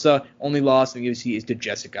Rosa. Only loss in the UFC is to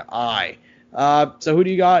Jessica Eye. So who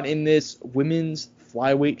do you got in this women's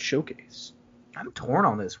flyweight showcase? I'm torn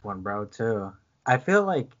on this one, bro, too. I feel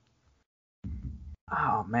like,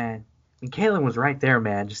 oh man, Caitlin was right there,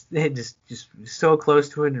 man. Just so close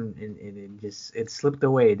to it, and it slipped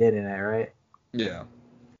away, didn't it? Right? Yeah.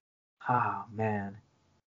 Oh man,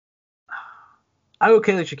 I go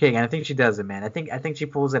Caitlin Chookagian. I think she does it, man. I think she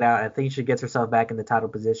pulls it out. I think she gets herself back in the title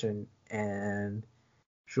position, and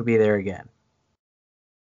she'll be there again.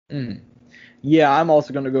 Yeah, I'm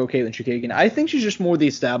also going to go Caitlin Chookagian. I think she's just more the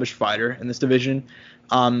established fighter in this division.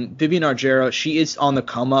 Vivian Argero, she is on the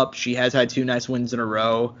come up. She has had 2 nice wins in a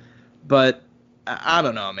row, but I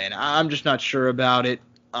don't know, man. I'm just not sure about it.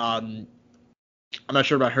 I'm not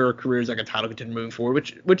sure about her career as like a title contender moving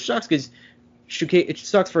forward, which sucks because it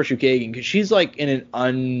sucks for Chookagian because she's like in an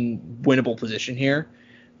unwinnable position here.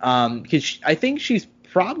 Because I think she's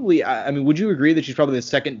probably, I mean, would you agree that she's probably the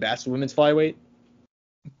second best women's flyweight?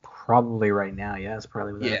 Probably right now, yes,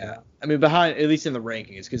 probably. Yeah, I mean, behind, at least in the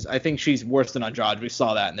rankings, because I think she's worse than Andrade. We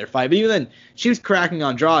saw that in their fight, but even then, she was cracking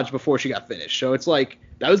Andrade before she got finished. So it's like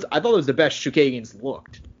I thought it was the best Chookagian's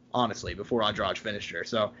looked, honestly, before Andrade finished her.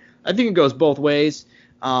 So I think it goes both ways.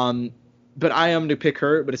 But I am to pick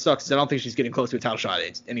her, but it sucks because I don't think she's getting close to a title shot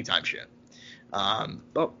anytime soon.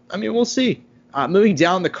 But I mean, we'll see. Moving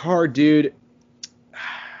down the card, dude,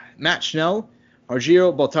 Matt Schnell.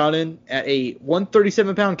 Argiro Baltanen at a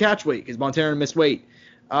 137-pound catch weight because Montana missed weight.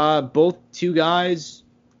 Both 2 guys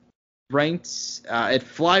ranked at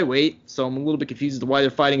flyweight, so I'm a little bit confused as to why they're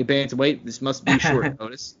fighting at bantamweight. This must be short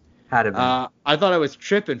notice. Had to be. I thought I was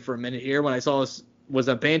tripping for a minute here when I saw this was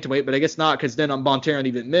a bantamweight, but I guess not because then Montana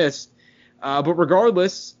even missed. But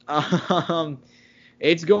regardless,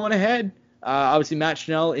 it's going ahead. Obviously, Matt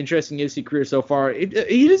Schnell, interesting UFC career so far. He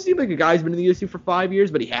doesn't seem like a guy who's been in the UFC for 5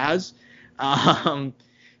 years, but he has. And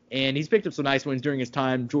he's picked up some nice wins during his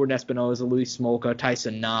time. Jordan Espinoza, Luis Smolka,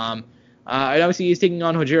 Tyson Nam. And obviously he's taking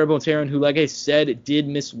on Rogerio Bontorin, who, like I said, did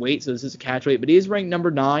miss weight, so this is a catch weight. But he is ranked number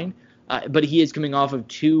 9. But he is coming off of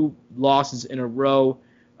 2 losses in a row,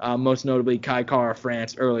 most notably Kai Kara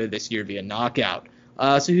France earlier this year via knockout.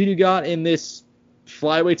 So who do you got in this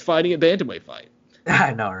flyweights fighting a bantamweight fight?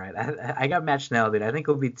 I know, right? I got Matt Schnell, dude. I think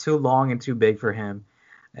it'll be too long and too big for him.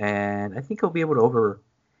 and I think he'll be able to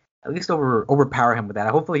overpower him with that.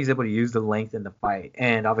 Hopefully he's able to use the length in the fight,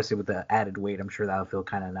 and obviously with the added weight, I'm sure that'll feel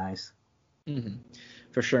kind of nice. Mm-hmm.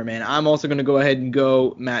 For sure, man. I'm also going to go ahead and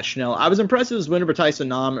go Matt Schnell. I was impressed with his win over Tyson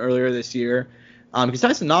Nam earlier this year, because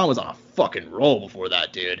Tyson Nam was on a fucking roll before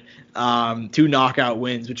that, dude. 2 knockout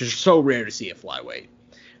wins, which is so rare to see at flyweight.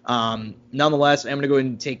 Nonetheless, I'm going to go ahead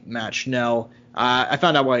and take Matt Schnell. I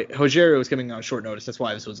found out why Rogerio was coming on short notice. That's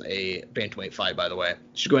why this was a bantamweight fight, by the way.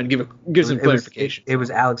 Should go ahead and give some clarification. It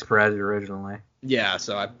was Alex Perez originally. Yeah,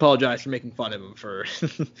 so I apologize for making fun of him for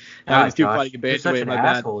having these 2 fighting a bantamweight. My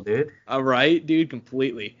bad. Asshole, dude. All right, dude,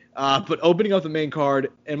 completely. But opening up the main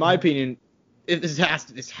card, in my opinion, this has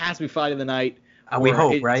to be fight of the night. We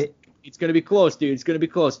hope, right? It's going to be close, dude. It's going to be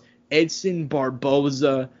close. Edson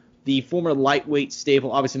Barboza, the former lightweight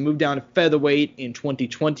staple, obviously moved down to featherweight in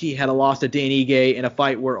 2020, had a loss to Dan Ige in a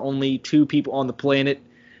fight where only 2 people on the planet,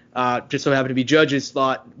 just so happened to be judges,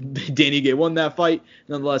 thought Dan Ige won that fight.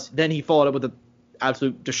 Nonetheless, then he followed up with the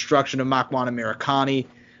absolute destruction of Makwan Amerikani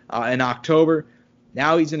in October.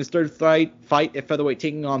 Now he's in his 3rd fight at featherweight,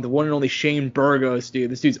 taking on the one and only Shane Burgos,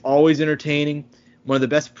 dude. This dude's always entertaining. One of the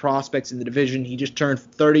best prospects in the division. He just turned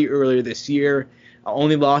 30 earlier this year.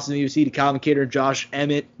 Only lost in the UFC to Calvin Kattar, Josh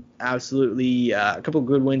Emmett. Absolutely a couple of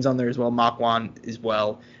good wins on there as well. Makwan as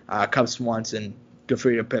well. Cub Swanson,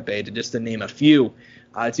 Goffredo Pepe, to just to name a few.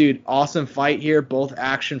 Dude, awesome fight here. Both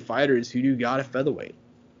action fighters. Who do you got at featherweight?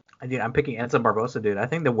 Dude, I'm picking Edson Barboza, dude.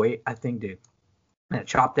 Dude,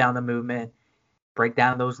 chop down the movement, break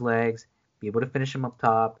down those legs, be able to finish him up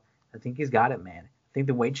top. I think he's got it, man. I think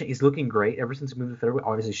the weight change, he's looking great ever since he moved to featherweight.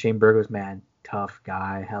 Obviously, Shane Burgos, man, tough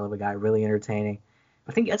guy, hell of a guy, really entertaining.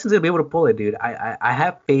 I think Edson's gonna be able to pull it, dude. I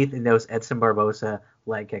have faith in those Edson Barboza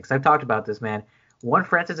leg kicks. I've talked about this, man. One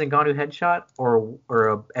Francis Ngannou headshot or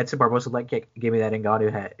a Edson Barboza leg kick. Give me that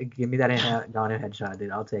Ngannou headshot,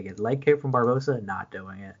 dude. I'll take it. Leg kick from Barboza, not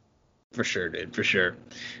doing it. For sure, dude. For sure.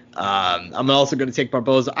 I'm also going to take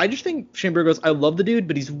Barboza. I just think Shane Burgos, I love the dude,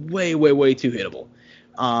 but he's way, way, way too hittable.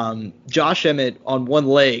 Josh Emmett on one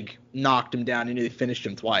leg knocked him down and nearly finished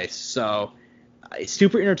him twice. So,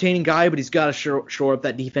 super entertaining guy, but he's got to shore up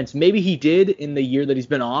that defense. Maybe he did in the year that he's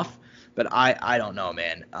been off, but I don't know,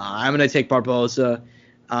 man. I'm going to take Barboza.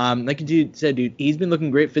 Like you said, dude, he's been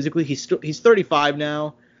looking great physically. He's 35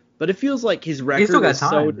 now, but it feels like his record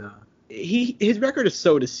his record is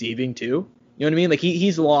so deceiving too. You know what I mean? Like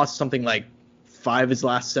he's lost something like 5 of his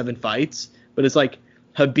last 7 fights, but it's like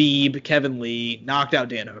Habib, Kevin Lee, knocked out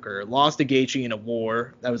Dan Hooker, lost to Gaethje in a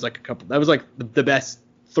war. That was like the best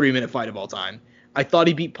 3-minute fight of all time. I thought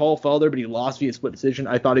he beat Paul Felder, but he lost via split decision.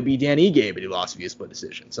 I thought he beat Dan Ige, but he lost via split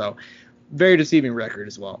decision. So very deceiving record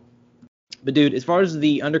as well. But dude, as far as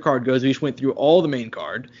the undercard goes, we just went through all the main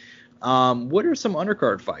card. What are some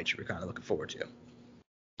undercard fights you're kind of looking forward to?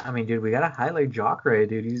 I mean, dude, we gotta highlight Jacare,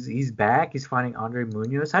 dude. He's back. He's fighting Andre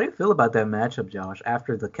Munoz. How do you feel about that matchup, Josh,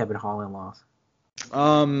 after the Kevin Holland loss?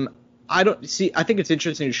 I think it's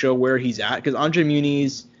interesting to show where he's at, because Andre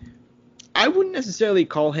Munoz, I wouldn't necessarily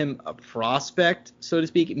call him a prospect, so to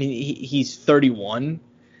speak. I mean, he's 31, you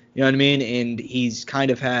know what I mean, and he's kind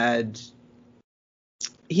of had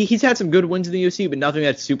he's had some good wins in the UFC, but nothing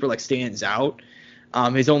that super like stands out.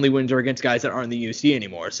 His only wins are against guys that aren't in the UFC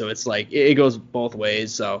anymore, so it's like it goes both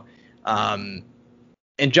ways. So, and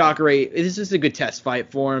Jacare, this is a good test fight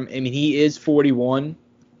for him. I mean, he is 41,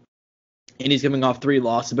 and he's coming off 3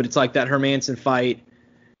 losses, but it's like that Hermansson fight.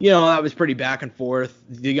 You know, that was pretty back and forth.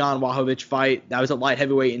 The Jan Blachowicz fight, that was a light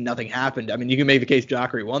heavyweight and nothing happened. I mean, you can make the case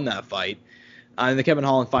Jacare won that fight. And the Kevin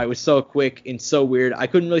Holland fight was so quick and so weird, I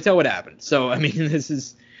couldn't really tell what happened. So, I mean, this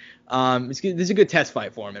is a good test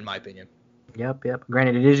fight for him, in my opinion. Yep.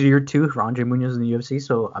 Granted, it is year 2 for Andre Munoz in the UFC,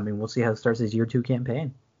 so, I mean, we'll see how it starts his year 2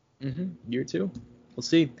 campaign. Year 2. We'll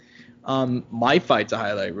see. My fight to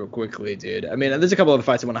highlight real quickly, dude. I mean, there's a couple other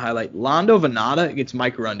fights I want to highlight. Lando Venata against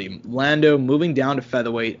Mike Grundy. Lando moving down to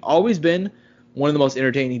featherweight. Always been one of the most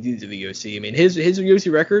entertaining dudes of the UFC. I mean, his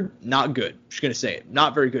UFC record, not good. Just going to say it.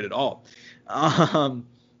 Not very good at all.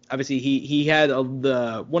 Obviously, he had one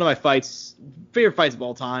of my favorite fights of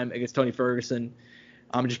all time against Tony Ferguson.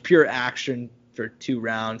 Just pure action for 2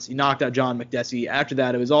 rounds. He knocked out John McDessie. After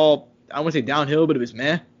that, it was all, I don't want to say downhill, but it was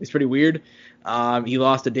meh. It's pretty weird. He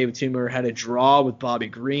lost to David Toomer, had a draw with Bobby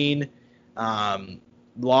Green,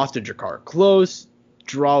 lost to Jakar Close,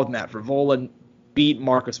 draw with Matt Frivola, beat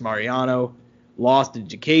Marcos Mariano, lost to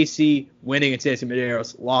Jacasey, winning at Cesar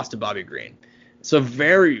Medeiros, lost to Bobby Green. So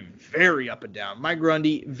very, very up and down. Mike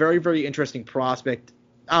Grundy, very, very interesting prospect.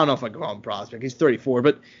 I don't know if I can call him prospect. He's 34,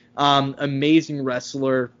 but amazing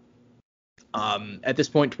wrestler. At this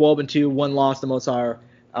point, 12-2, 1 loss to Mozar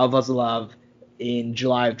Alvazalov. in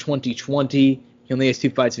July of 2020. He only has 2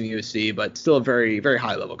 fights in the UFC, but still a very, very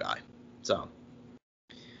high-level guy. So,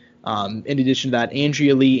 in addition to that,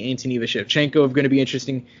 Andrea Lee, Antonina Shevchenko are going to be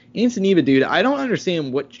interesting. Antonina, dude, I don't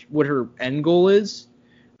understand what her end goal is.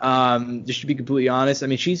 Just to be completely honest, I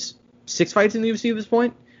mean, she's 6 fights in the UFC at this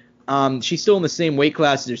point. She's still in the same weight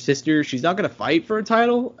class as her sister. She's not going to fight for a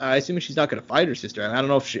title. I assume she's not going to fight her sister. I don't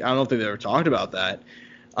know if they've ever talked about that.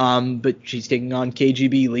 But she's taking on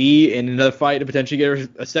KGB Lee in another fight to potentially get her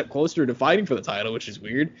a step closer to fighting for the title, which is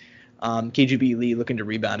weird. KGB Lee looking to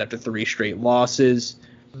rebound after 3 straight losses.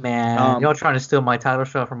 Man, y'all trying to steal my title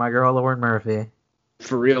shot from my girl Lauren Murphy.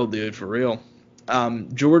 For real, dude, for real.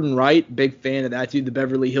 Jordan Wright, big fan of that dude. The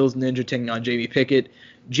Beverly Hills Ninja taking on Jamie Pickett.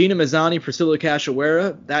 Gina Mazzani, Priscilla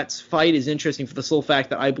Cachoeira. That fight is interesting for the sole fact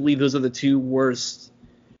that I believe those are the 2 worst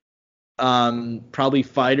probably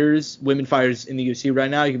women fighters in the UFC right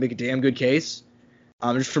now. You can make a damn good case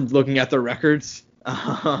just from looking at their records.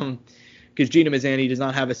 Because Gina Mazzani does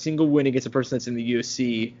not have a single win against a person that's in the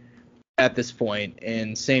UFC at this point,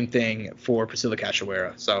 and same thing for Priscilla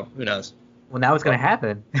Cachoeira. So who knows? Well, now it's going to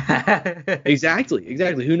happen. Exactly.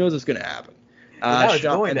 Who knows what's going to happen? Well, now it's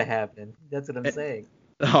going to happen. That's what I'm saying.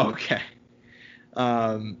 Okay.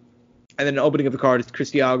 And then opening up the card is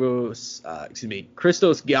Christos Giagos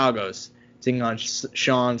taking on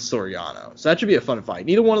Sean Soriano. So that should be a fun fight.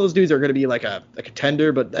 Neither one of those dudes are going to be like a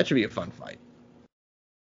contender, but that should be a fun fight.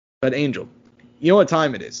 But Angel, you know what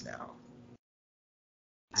time it is now?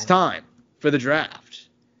 It's time for the draft.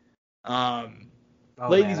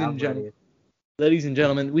 Ladies and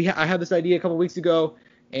gentlemen, I had this idea a couple weeks ago,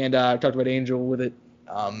 and I talked about Angel with it.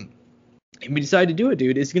 And we decided to do it,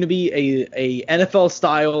 dude. It's going to be a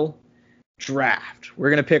NFL-style draft. We're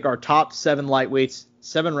going to pick our top 7 lightweights,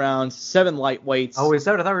 7 rounds, 7 lightweights. Oh, is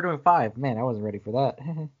that? I thought we were doing 5. Man, I wasn't ready for that.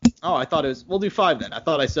 Oh, I thought we'll do 5 then. I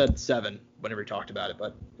thought I said 7 whenever we talked about it,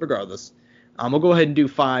 but regardless. We'll go ahead and do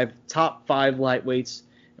top 5 lightweights.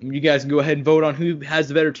 And you guys can go ahead and vote on who has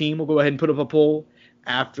the better team. We'll go ahead and put up a poll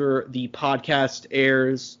after the podcast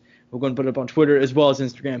airs. We're going to put it up on Twitter as well as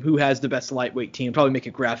Instagram. Who has the best lightweight team? Probably make a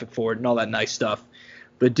graphic for it and all that nice stuff.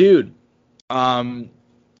 But, dude,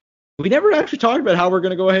 we never actually talked about how we're going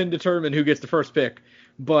to go ahead and determine who gets the first pick.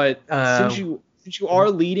 But since you are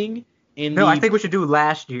leading in I think we should do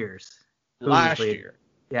last year's. Last year.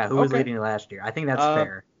 Yeah, who was leading last year? I think that's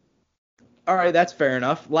fair. All right, that's fair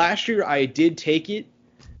enough. Last year I did take it.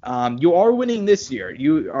 You are winning this year.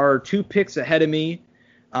 You are 2 picks ahead of me.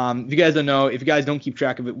 If you guys don't know, if you guys don't keep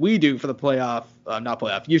track of it, we do for the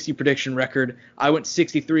UFC prediction record. I went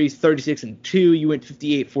 63, 36, and 2. You went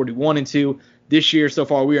 58, 41, and 2. This year so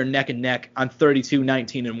far we are neck and neck. I'm 32,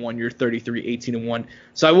 19, and 1. You're 33, 18, and 1.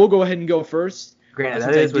 So I will go ahead and go first. Granted,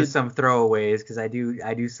 that is with some throwaways because I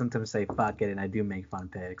do sometimes say fuck it and I do make fun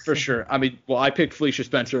picks. For sure. I mean, well, I picked Felicia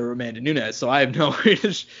Spencer or Amanda Nunes, so I have no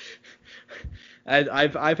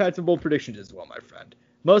I've had some bold predictions as well, my friend.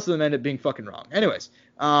 Most of them end up being fucking wrong. Anyways,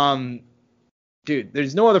 dude,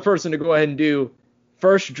 there's no other person to go ahead and do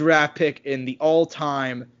first draft pick in the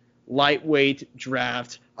all-time lightweight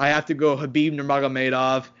draft. I have to go Khabib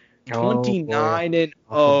Nurmagomedov,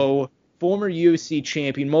 29-0, former UFC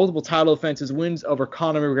champion, multiple title defenses, wins over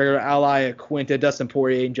Conor McGregor, Al Quinta, Dustin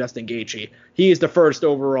Poirier, and Justin Gaethje. He is the first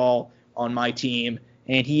overall on my team,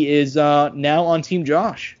 and he is now on Team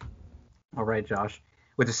Josh. All right, Josh.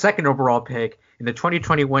 With the second overall pick in the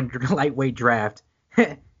 2021 lightweight draft,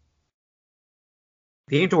 the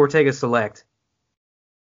Angel Ortega select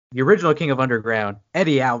the original king of underground,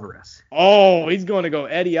 Eddie Alvarez. Oh, he's going to go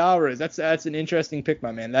Eddie Alvarez. That's an interesting pick,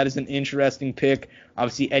 my man. That is an interesting pick.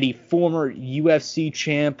 Obviously, Eddie, former UFC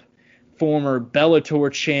champ, former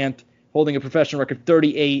Bellator champ, holding a professional record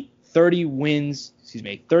 30 wins,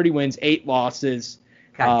 8 losses,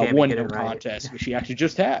 1 no contest, which he actually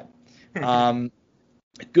just had.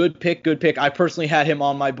 Good pick. I personally had him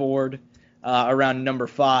on my board around number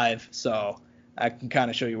 5, so I can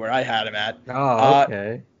kind of show you where I had him at. Oh,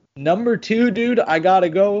 okay. Number 2, dude, I gotta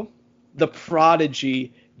go the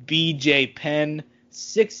prodigy BJ Penn,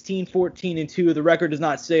 16, 14, and 2. The record does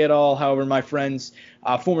not say it all. However, my friends,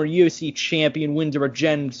 former UFC champion, wins over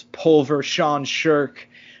Jens Pulver, Sean Shirk,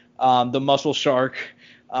 the Muscle Shark,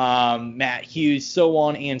 Matt Hughes, so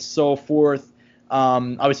on and so forth.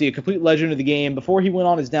 Obviously a complete legend of the game. Before he went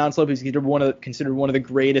on his downslope, he was considered one of the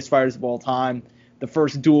greatest fighters of all time, the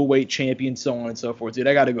first dual weight champion, so on and so forth. Dude,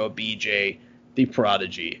 I gotta go BJ, the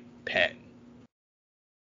prodigy Penn.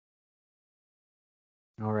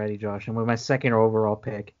 Alrighty, Josh. And with my second overall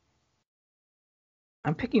pick,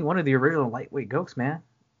 I'm picking one of the original lightweight goats, man.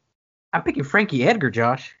 I'm picking Frankie Edgar,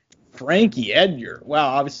 Josh. Frankie Edgar. Wow,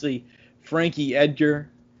 obviously Frankie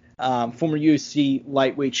Edgar. former UFC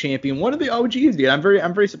lightweight champion, one of the OGs, dude. I'm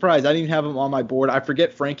very surprised. I didn't even have him on my board. I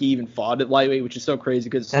forget Frankie even fought at lightweight, which is so crazy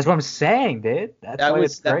because That's what I'm saying, dude. That's why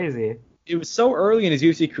it's crazy. It was so early in his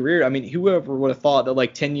UFC career. I mean, whoever would have thought that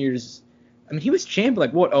like 10 years. I mean, he was champion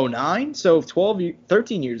like what 09, so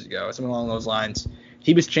 13 years ago, something along those lines.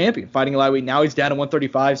 He was champion fighting lightweight. Now he's down to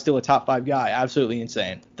 135, still a top 5 guy. Absolutely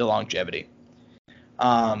insane, the longevity.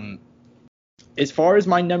 As far as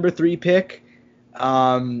my number 3 pick,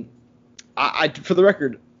 I for the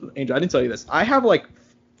record, Angel, I didn't tell you this. I thought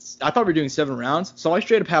we were doing 7 rounds, so I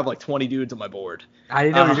straight up have like 20 dudes on my board. I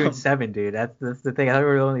didn't know we were doing 7, dude. That's the thing. I thought we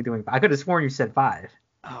were only doing 5. I could have sworn you said 5.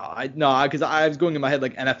 Because I was going in my head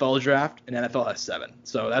like NFL draft, and NFL has 7.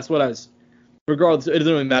 So that's what I was. Regardless, it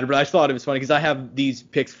doesn't really matter. But I just thought it was funny because I have these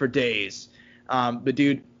picks for days. But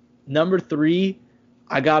dude, number 3,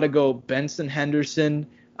 I gotta go Benson Henderson.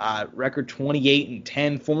 Record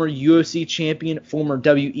 28-10, former UFC champion, former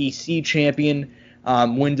WEC champion,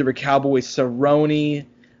 wins over Cowboy Cerrone,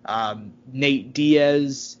 Nate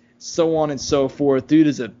Diaz, so on and so forth. Dude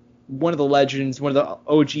is one of the legends, one of the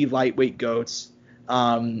OG lightweight goats.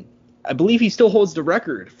 I believe he still holds the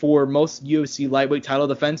record for most UFC lightweight title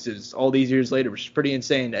defenses all these years later, which is pretty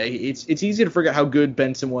insane. It's easy to forget how good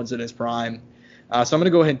Benson was in his prime. So I'm going to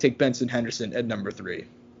go ahead and take Benson Henderson at number 3.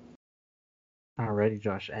 Alrighty,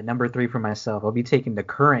 Josh. At number 3 for myself, I'll be taking the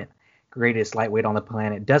current greatest lightweight on the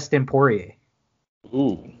planet, Dustin Poirier.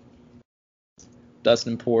 Ooh.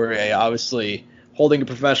 Dustin Poirier, obviously holding a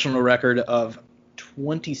professional record of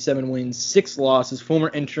 27 wins, 6 losses, former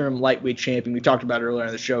interim lightweight champion. We talked about it earlier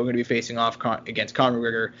in the show. Going to be facing off against Conor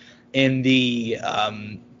McGregor in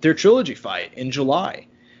their trilogy fight in July.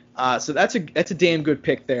 So that's a damn good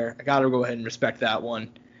pick there. I got to go ahead and respect that one.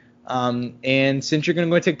 And since you're going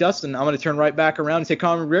to go take Dustin, I'm going to turn right back around and take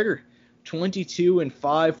Conor McGregor.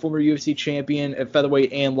 22-5, former UFC champion at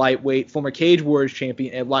featherweight and lightweight, former Cage Warriors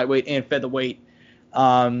champion at lightweight and featherweight.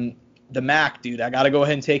 The Mac, dude, I got to go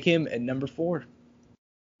ahead and take him at number 4.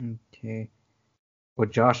 Okay. Well,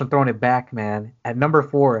 Josh, I'm throwing it back, man. At number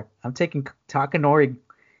 4, I'm taking Takanori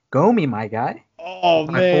Gomi, my guy. Oh,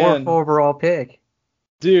 my man. 4th overall pick.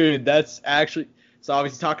 Dude, that's actually... So,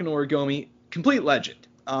 obviously, Takanori Gomi, complete legend.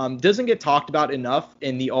 Doesn't get talked about enough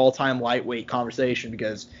in the all-time lightweight conversation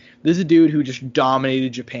because this is a dude who just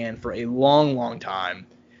dominated Japan for a long, long time.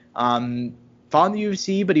 Fought in the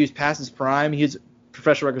UFC, but he was past his prime. He has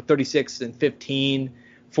professional record 36-15,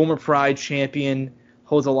 former Pride champion,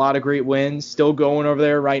 holds a lot of great wins, still going over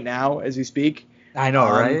there right now as we speak. I know,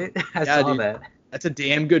 right? I saw dude, that. That's a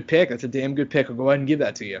damn good pick. I'll go ahead and give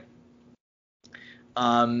that to you.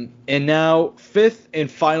 And now 5th and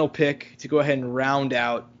final pick to go ahead and round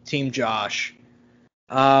out Team Josh.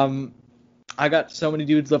 I got so many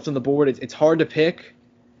dudes left on the board. It's hard to pick,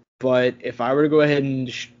 but if I were to go ahead and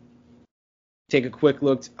take a quick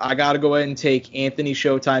look, I got to go ahead and take Anthony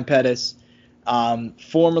Showtime Pettis,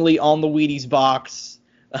 formerly on the Wheaties box,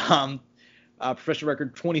 professional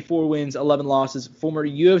record 24 wins, 11 losses, former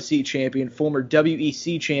UFC champion, former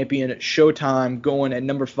WEC champion, Showtime, going at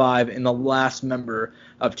number 5 and the last member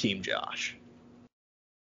of Team Josh.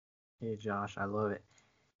 Hey, Josh, I love it.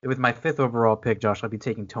 With my 5th overall pick, Josh, I'll be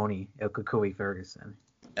taking Tony El Cucuy Ferguson.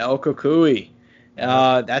 El Cucuy.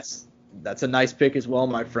 That's a nice pick as well,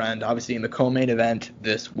 my friend. Obviously in the co-main event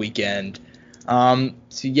this weekend. So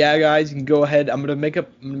yeah, guys, you can go ahead. I'm gonna make up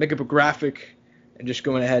a graphic and just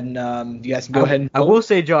going ahead and you guys can go ahead and vote. I will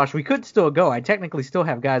say, Josh, we could still go. I technically still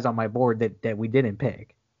have guys on my board that we didn't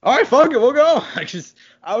pick. All right, fuck it, we'll go. Because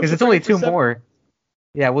it's only 2 more.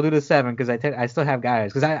 Yeah, we'll do the 7 because I still have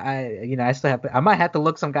guys. Because I still have. I might have to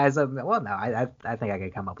look some guys up. Well, no, I think I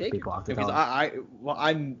can come up with people off the top. I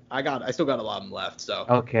still got a lot of them left. So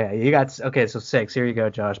okay, so 6. Here you go,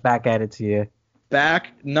 Josh. Back at it to you. Back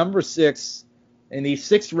number 6 in the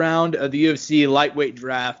 6th round of the UFC lightweight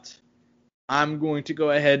draft. I'm going to go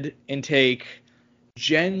ahead and take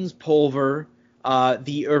Jens Pulver,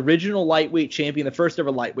 the original lightweight champion, the first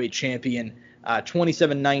ever lightweight champion,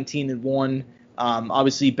 27-19-1.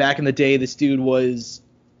 Obviously, back in the day, this dude was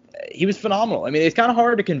phenomenal. I mean, it's kind of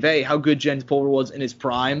hard to convey how good Jens Pulver was in his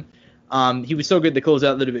prime. He was so good to close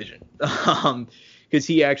out the division because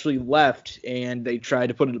he actually left and they tried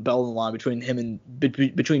to put a belt on the line between him and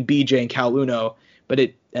between BJ and Cal Uno, but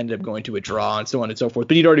it ended up going to a draw and so on and so forth.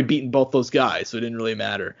 But he'd already beaten both those guys, so it didn't really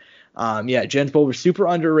matter. Jens Pulver, super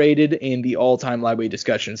underrated in the all-time lightweight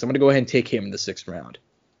discussion. So I'm going to go ahead and take him in the 6th round.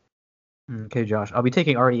 Okay, Josh. I'll be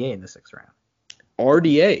taking RDA in the 6th round.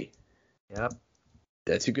 RDA. Yep.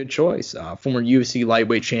 That's a good choice. Former UFC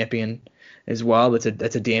lightweight champion as well. That's a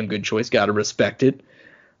damn good choice. Got to respect it.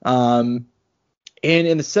 And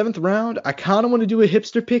in the 7th round, I kind of want to do a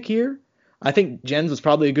hipster pick here. I think Jens was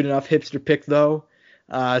probably a good enough hipster pick, though.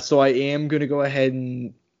 So I am going to go ahead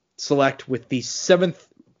and select with the 7th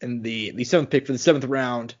and the 7th pick for the 7th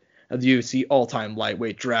round of the UFC all-time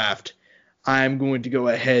lightweight draft. I'm going to go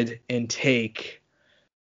ahead and take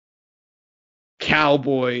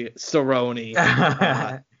Cowboy Cerrone.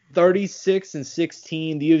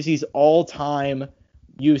 36-16, the UFC's all-time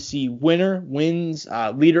UFC winner,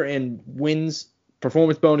 leader in wins,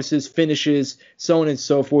 performance bonuses, finishes, so on and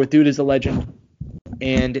so forth. Dude is a legend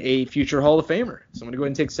and a future Hall of Famer. So I'm going to go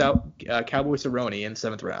ahead and take Cowboy Cerrone in the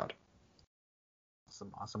 7th round.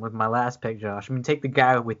 Awesome. With my last pick, Josh, I'm going to take the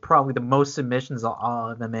guy with probably the most submissions of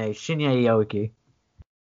all MMA, Shinya Aoki.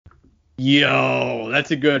 Yo,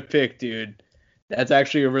 that's a good pick, dude. That's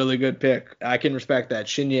actually a really good pick. I can respect that.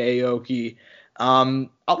 Shinya Aoki.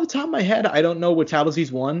 Off the top of my head, I don't know what titles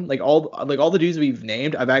he's won. Like all the dudes we've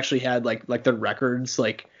named, I've actually had like their records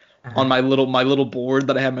on my little board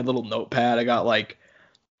that I have, my little notepad. I got like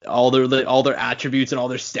all their attributes and all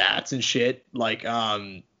their stats and shit. Like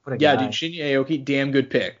yeah, dude, Shinya Aoki, damn good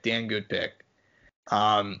pick.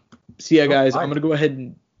 So yeah, guys, I'm gonna go ahead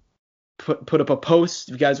and put up a post.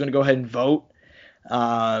 If you guys want to go ahead and vote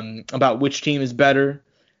about which team is better.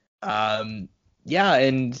 Yeah,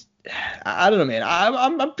 and I don't know, man.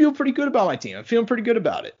 I feel pretty good about my team. I'm feeling pretty good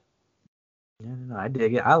about it. No, I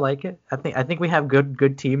dig it. I like it. I think we have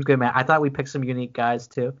good teams, good man. I thought we picked some unique guys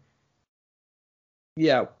too.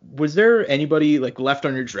 Yeah. Was there anybody like left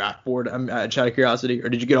on your draft board? Out of curiosity, or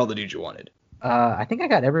did you get all the dudes you wanted? I think I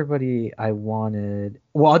got everybody I wanted.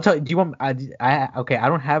 Well, I'll tell you. Do you want? Okay. I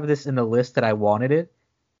don't have this in the list that I wanted it,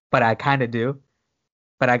 but I kind of do.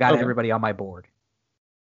 But I got everybody on my board.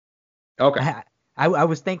 Okay. I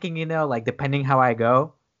was thinking, like depending how I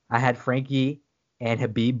go, I had Frankie and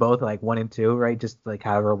Khabib both like 1 and 2, right? Just like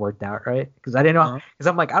however it worked out, right? Because I didn't know, because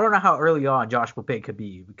I'm like, I don't know how early on Josh will pick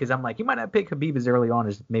Khabib, because I'm like, he might not pick Khabib as early on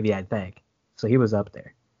as maybe I'd think. So he was up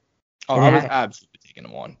there. Oh, I was absolutely taking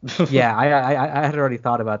him on. Yeah, I had already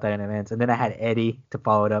thought about that in advance, and then I had Eddie to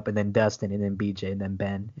follow it up, and then Dustin, and then BJ, and then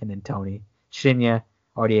Ben, and then Tony, Shinya,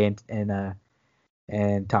 RDA,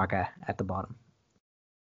 and Taka at the bottom.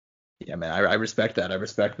 Yeah, man, I respect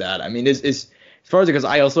that. I mean, as far as it goes,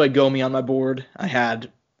 I also had Gomi on my board. I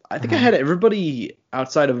think I had everybody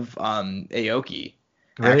outside of Aoki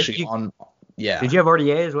actually on. Yeah. Did you have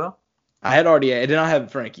RDA as well? I had RDA. I did not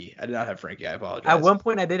have Frankie. I apologize. At one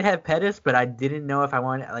point, I did have Pettis, but I didn't know if I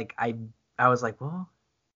wanted. Like, I was like, well,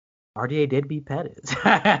 RDA did beat Pettis.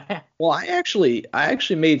 Well, I actually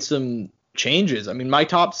made some changes. I mean, my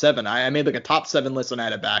top 7. I made like a top 7 list and I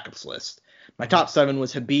had a backups list. My top 7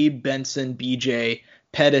 was Khabib, Benson, BJ,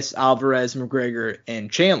 Pettis, Alvarez, McGregor,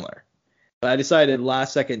 and Chandler. But I decided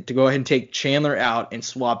last second to go ahead and take Chandler out and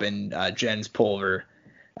swap in Jens Pulver.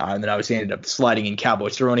 And then I ended up sliding in Cowboy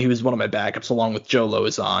Cerrone. He was one of my backups, along with Joe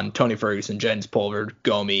Lozon, Tony Ferguson, Jens Pulver,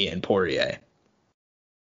 Gomi, and Poirier.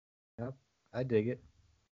 Yep, I dig it.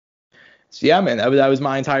 So yeah, man, that was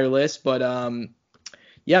my entire list. But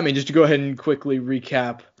yeah, I mean, just to go ahead and quickly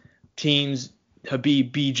recap teams.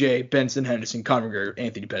 Khabib, BJ, Benson, Henderson, Conor McGregor,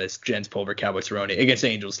 Anthony Pettis, Jens Pulver, Cowboy Cerrone. Against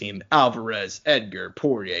Angels team, Alvarez, Edgar,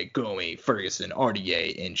 Poirier, Gomi, Ferguson,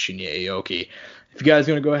 RDA, and Shinya Aoki. If you guys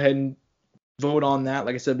are going to go ahead and vote on that,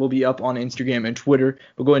 like I said, we'll be up on Instagram and Twitter.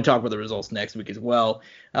 We'll go ahead and talk about the results next week as well.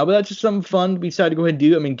 But that's just some fun we decided to go ahead and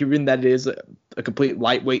do. I mean, given that it is a complete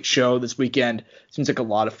lightweight show this weekend, seems like a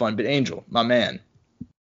lot of fun. But Angel, my man,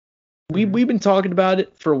 we've been talking about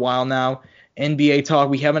it for a while now. NBA talk,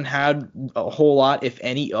 we haven't had a whole lot, if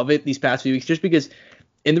any, of it these past few weeks, just because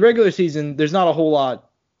in the regular season, there's not a whole lot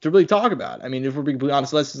to really talk about. I mean, if we're being completely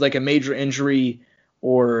honest, unless it's like a major injury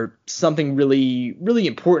or something really, really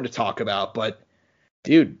important to talk about. But,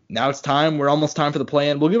 dude, now it's time. We're almost time for the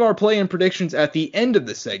play-in. We'll give our play-in predictions at the end of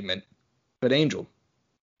this segment. But, Angel,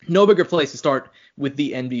 no bigger place to start with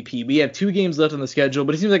the MVP. We have 2 games left on the schedule,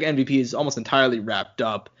 but it seems like MVP is almost entirely wrapped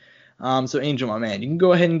up. So, Angel, my man, you can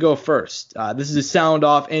go ahead and go first. This is a sound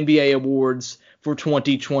off NBA awards for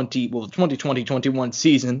 2020-21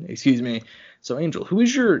 season, excuse me. So, Angel, who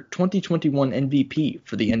is your 2021 MVP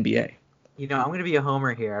for the NBA? I'm going to be a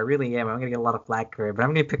homer here. I really am. I'm going to get a lot of flack for it, but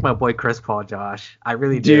I'm going to pick my boy Chris Paul, Josh. I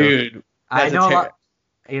really do. Dude, I know a lot.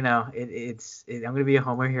 I'm going to be a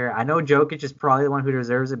homer here. I know Jokic is probably the one who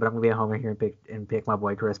deserves it, but I'm going to be a homer here and pick my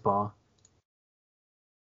boy Chris Paul.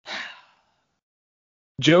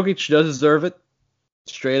 Jokic does deserve it,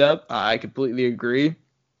 straight up. I completely agree.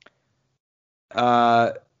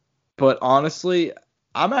 But honestly,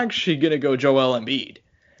 I'm actually going to go Joel Embiid.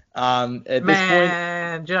 At this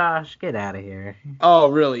point, Josh, get out of here. Oh,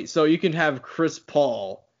 really? So you can have Chris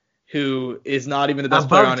Paul, who is not even the best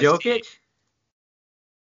player on his Jokic? team.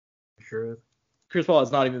 Sure. Chris Paul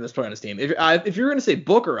is not even the best player on his team. If you're going to say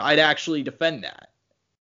Booker, I'd actually defend that.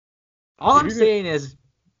 All I'm saying is,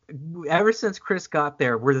 ever since Chris got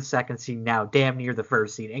there, we're the second seed now, damn near the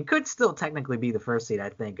first seed, and could still technically be the first seed, I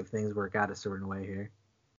think, if things work out a certain way here.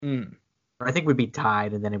 Or I think we'd be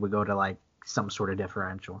tied, and then it would go to like some sort of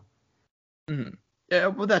differential. Yeah,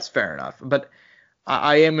 well, that's fair enough. But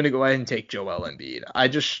I am going to go ahead and take Joel Embiid. I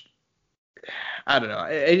don't know.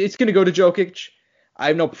 It's going to go to Jokic. I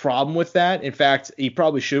have no problem with that. In fact, he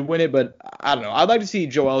probably should win it, but I don't know. I'd like to see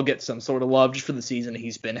Joel get some sort of love just for the season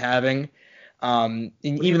he's been having.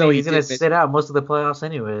 Even though he's going to sit out most of the playoffs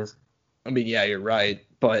anyways. I mean, yeah, you're right.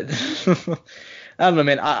 But I don't know,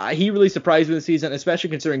 man. He really surprised me this season, especially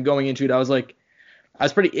considering going into it, I was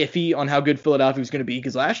pretty iffy on how good Philadelphia was going to be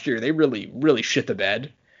because last year they really, really shit the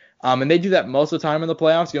bed. And they do that most of the time in the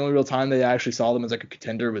playoffs. The only real time they actually saw them as like a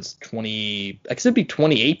contender was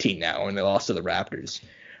 2018 now when they lost to the Raptors.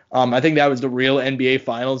 I think that was the real NBA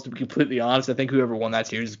Finals, to be completely honest. I think whoever won that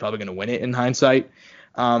series is probably going to win it in hindsight.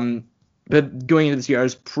 But going into this year, I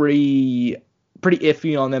was pretty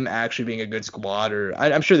iffy on them actually being a good squad. Or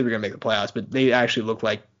I'm sure they were going to make the playoffs, but they actually look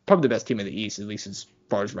like probably the best team in the East, at least as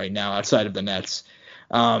far as right now, outside of the Nets.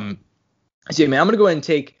 So yeah, man, I'm going to go ahead and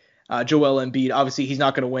take Joel Embiid. Obviously, he's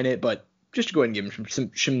not going to win it, but just to go ahead and give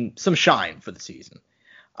him some shine for the season.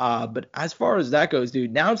 But as far as that goes,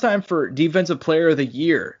 dude, now it's time for Defensive Player of the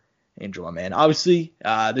Year. Angela, man. Obviously,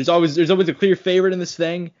 there's always a clear favorite in this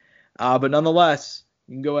thing, but nonetheless,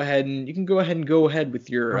 you can go ahead and go ahead with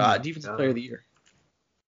your Defensive Player of the Year.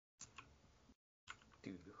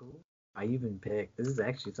 Dude, who I even picked? This is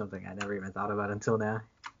actually something I never even thought about until now.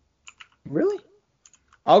 Really?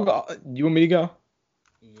 I'll go. You want me to go?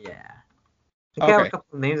 Yeah. I have a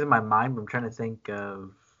couple of names in my mind, but I'm trying to think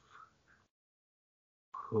of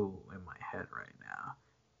who in my head right now.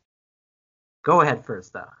 Go ahead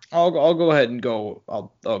first, though. I'll go ahead and go.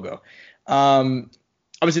 I'll go.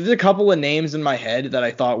 Obviously, there's a couple of names in my head that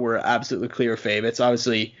I thought were absolutely clear favorites.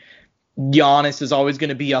 Obviously, Giannis is always going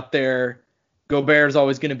to be up there. Gobert is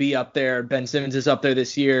always going to be up there. Ben Simmons is up there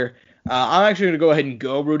this year. I'm actually going to go ahead and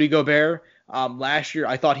go Rudy Gobert. Last year,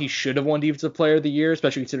 I thought he should have won Defensive Player of the Year,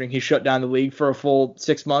 especially considering he shut down the league for a full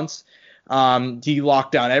 6 months. He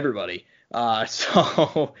locked down everybody.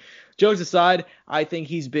 So, jokes aside, I think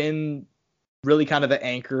he's been really kind of the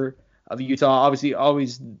anchor of Utah. Obviously,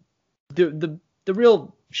 always the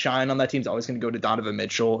real shine on that team is always going to go to Donovan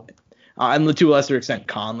Mitchell. And to a lesser extent,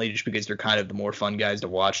 Conley, just because they're kind of the more fun guys to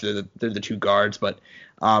watch. They're the two guards. But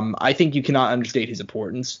I think you cannot understate his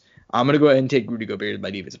importance. I'm going to go ahead and take Rudy Gobert as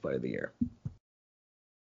my Defensive Player of the Year.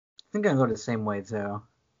 I think I'm going to go the same way, too.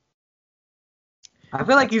 I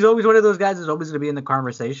feel like he's always one of those guys that's always going to be in the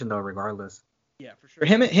conversation, though, regardless. Yeah, for sure.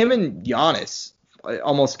 Him and Giannis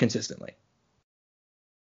almost consistently.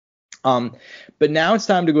 But now it's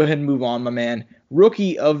time to go ahead and move on, my man.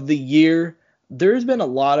 Rookie of the Year. There's been a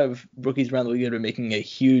lot of rookies around the league that have been making a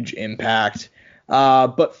huge impact.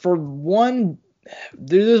 But for one,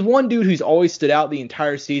 there's one dude who's always stood out the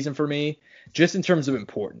entire season for me, just in terms of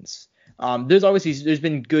importance. There's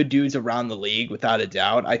been good dudes around the league, without a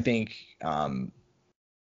doubt. I think when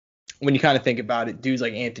you kind of think about it, dudes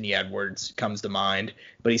like Anthony Edwards comes to mind,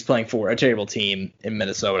 but he's playing for a terrible team in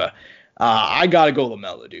Minnesota. I gotta go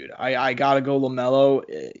LaMelo, dude. I gotta go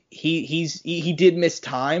LaMelo. He did miss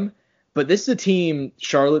time, but this is a team,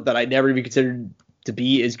 Charlotte, that I never even considered to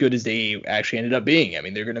be as good as they actually ended up being. I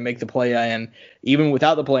mean, they're going to make the play-in. Even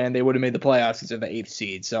without the play-in, they would have made the playoffs because they're the 8th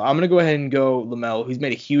seed. So I'm going to go ahead and go LaMelo, who's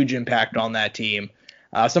made a huge impact on that team.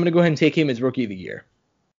 So I'm going to go ahead and take him as Rookie of the Year.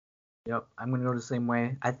 Yep, I'm going to go the same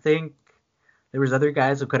way. I think there was other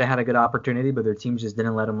guys who could have had a good opportunity, but their teams just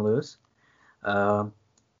didn't let them lose.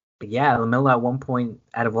 But yeah, LaMelo at one point,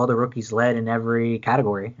 out of all the rookies, led in every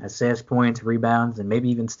category. Assists, points, rebounds, and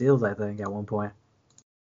maybe even steals, I think, at one point.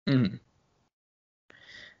 Mm-hmm.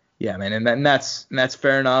 Yeah, man, and that's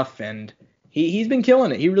fair enough, and he's been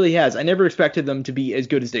killing it. He really has. I never expected them to be as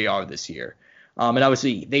good as they are this year. And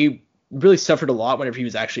obviously, they really suffered a lot whenever he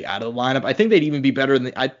was actually out of the lineup. I think they'd even be better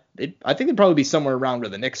than I think they'd probably be somewhere around where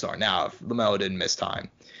the Knicks are now if LaMelo didn't miss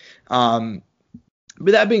time.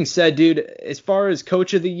 But that being said, dude, as far as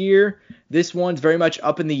Coach of the Year, this one's very much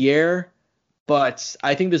up in the air. But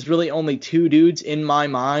I think there's really only two dudes in my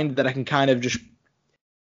mind that I can kind of just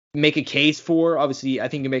make a case for. Obviously, I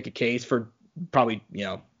think you can make a case for probably,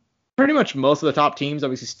 pretty much most of the top teams.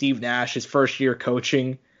 Obviously, Steve Nash, his first year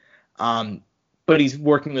coaching. But he's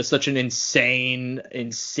working with such an insane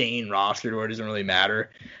roster where it doesn't really matter.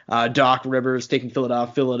 Doc Rivers taking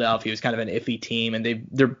Philadelphia. Philadelphia was kind of an iffy team, and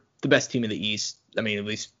the best team in the East. I mean, at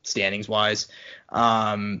least standings wise.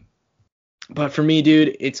 But for me,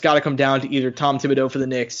 dude, it's got to come down to either Tom Thibodeau for the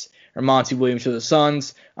Knicks or Monty Williams for the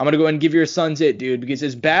Suns. I'm going to go ahead and give your Suns it, dude, because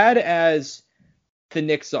as bad as the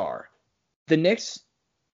Knicks are, the Knicks,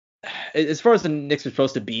 as far as the Knicks are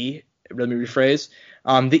supposed to be, let me rephrase,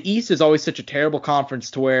 the East is always such a terrible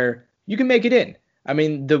conference to where you can make it in. I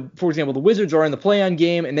mean, for example, the Wizards are in the play-on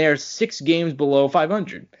game, and they are 6 games below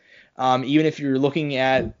 500. Even if you're looking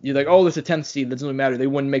at, you're like, oh, there's a 10th seed, that doesn't really matter. They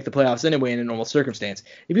wouldn't make the playoffs anyway in a normal circumstance.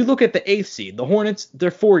 If you look at the 8th seed, the Hornets, they're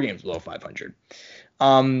 4 games below 500.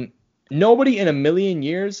 Nobody in a million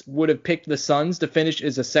years would have picked the Suns to finish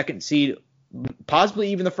as a 2nd seed, possibly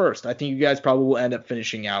even the 1st. I think you guys probably will end up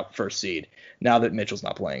finishing out 1st seed now that Mitchell's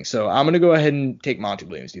not playing. So I'm going to go ahead and take Monty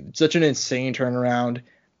Williams, dude. It's such an insane turnaround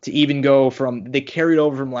to even go from, they carried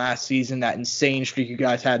over from last season, that insane streak you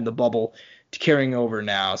guys had in the bubble, to carrying over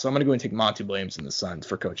now. So I'm going to go and take Monty Williams and the Suns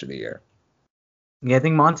for Coach of the Year. Yeah, I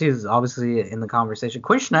think Monty is obviously in the conversation.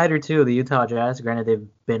 Quinn Snyder, too, the Utah Jazz. Granted, they've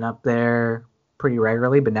been up there pretty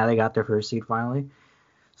regularly, but now they got their 1st seed finally.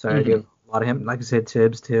 So I give a lot of him, like I said,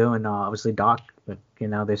 Tibbs, too, and obviously Doc. But,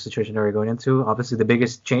 their situation they're going into. Obviously, the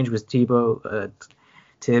biggest change was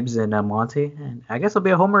Tibbs, and Monty. And I guess I'll be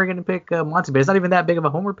a homer again and pick Monty, but it's not even that big of a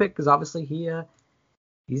homer pick because obviously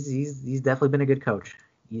he's definitely been a good coach.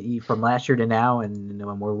 From last year to now,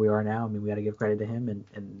 and where we are now, I mean, we got to give credit to him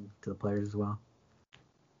and to the players as well.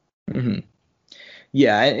 Mm-hmm.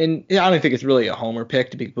 Yeah, and I don't think it's really a homer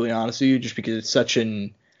pick, to be completely honest with you, just because it's such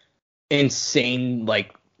an insane,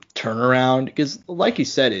 turnaround. Because, like you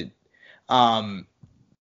said, the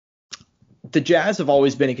Jazz have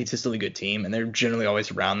always been a consistently good team, and they're generally always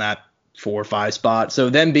around that 4 or 5 spot. So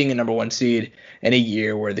them being a number 1 seed in a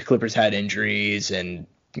year where the Clippers had injuries and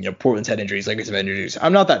Portland's had injuries, Lakers have had injuries,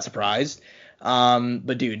 I'm not that surprised.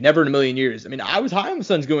 But dude, never in a million years. I mean, I was high on the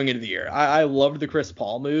Suns going into the year. I loved the Chris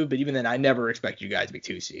Paul move, but even then, I never expected you guys to be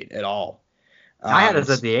 2 seed at all. I had us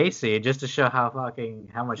at the 8 seed just to show how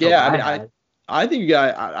much. Yeah, I mean, I think you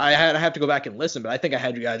guys. I have to go back and listen, but I think I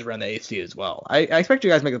had you guys around the 8th seed as well. I expect you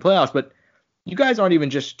guys to make the playoffs, but you guys aren't even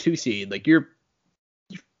just 2 seed. You're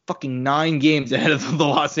fucking 9 games ahead of the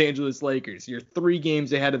Los Angeles Lakers. You're 3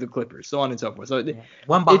 games ahead of the Clippers, so on and so forth. So yeah.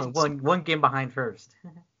 one game behind first.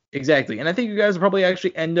 Exactly, and I think you guys will probably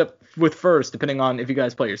actually end up with first, depending on if you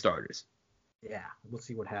guys play your starters. Yeah, we'll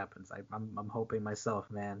see what happens. I'm hoping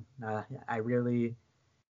myself, man. I'd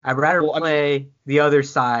rather play the other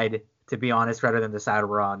side, to be honest, rather than the side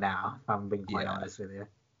we're on now. If I'm being quite honest with you.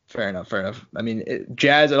 Fair enough. I mean,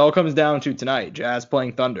 Jazz, it all comes down to tonight. Jazz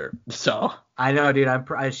playing Thunder. So I know, dude.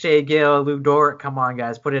 I'm Shea Gill, Lou Dort. Come on,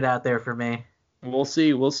 guys, put it out there for me. We'll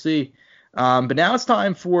see. But now it's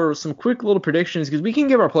time for some quick little predictions, because we can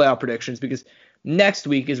give our playoff predictions because next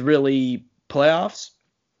week is really playoffs.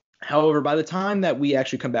 However, by the time that we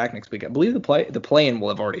actually come back next week, I believe the play-in will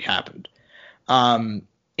have already happened. And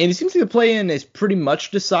it seems like the play-in is pretty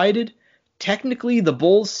much decided. Technically, the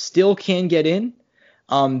Bulls still can get in.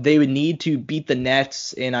 They would need to beat the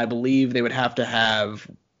Nets, and I believe they would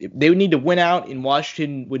need to win out, and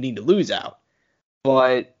Washington would need to lose out.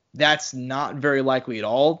 But that's not very likely at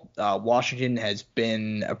all. Washington has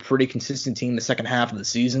been a pretty consistent team the second half of the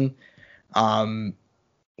season.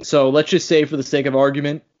 So let's just say, for the sake of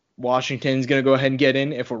argument, Washington's going to go ahead and get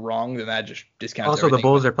in. If we're wrong, then that just discounts also, everything. The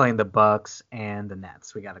Bulls are playing the Bucks and the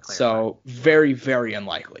Nets. We got to clarify. So very, very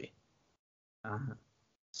unlikely. Uh-huh.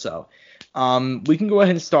 So we can go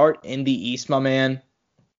ahead and start in the East, my man.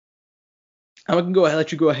 I'm going to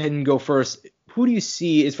let you go ahead and go first. Who do you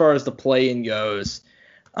see as far as the play-in goes?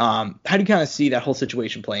 How do you kind of see that whole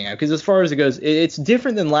situation playing out? Because as far as it goes, it's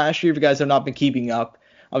different than last year if you guys have not been keeping up.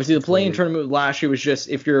 Obviously, the play-in tournament last year was just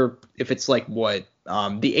if it's like what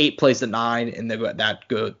the 8 plays the 9, and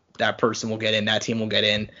that person will get in, that team will get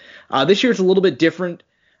in. This year it's a little bit different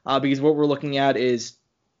because what we're looking at is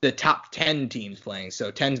the top 10 teams playing. So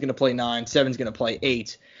 10's going to play 9, 7's going to play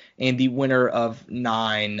 8, and the winner of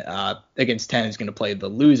 9 against 10 is going to play the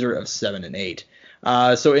loser of 7 and 8.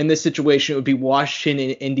 So in this situation, it would be Washington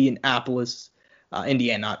and Indiana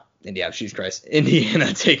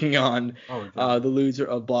taking on the loser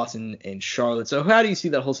of Boston and Charlotte. So how do you see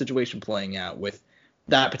that whole situation playing out with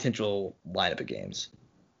that potential lineup of games?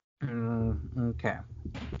 Okay.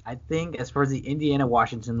 I think as far as the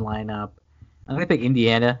Indiana-Washington lineup, I'm going to pick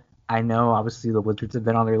Indiana. I know, obviously, the Wizards have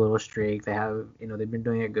been on their little streak. They have, they've been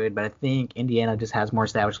doing it good, but I think Indiana just has more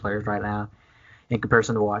established players right now in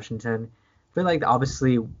comparison to Washington. I feel like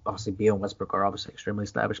obviously Beal and Westbrook are obviously extremely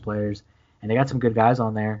established players, and they got some good guys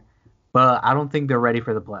on there, but I don't think they're ready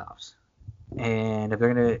for the playoffs. And if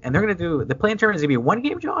they're gonna do the play-in tournament, is it gonna be one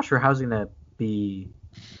game, Josh, or how's it gonna be?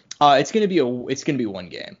 It's gonna be one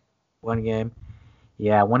game. One game.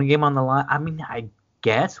 Yeah, one game on the line. I mean, I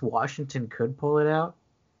guess Washington could pull it out.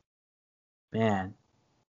 Man,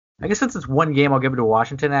 I guess since it's one game, I'll give it to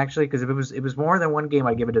Washington actually, because if it was more than one game,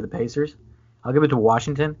 I'd give it to the Pacers. I'll give it to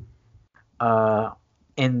Washington.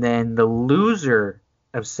 And then the loser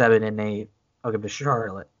of 7 and 8, I'll give it to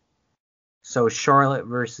Charlotte. So Charlotte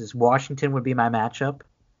versus Washington would be my matchup,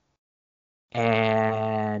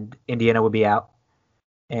 and Indiana would be out.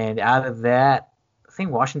 And out of that, I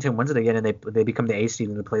think Washington wins it again, and they become the 8th seed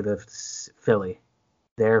and they play the Philly.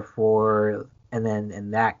 Therefore, and then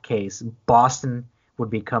in that case, Boston would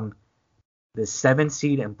become the 7th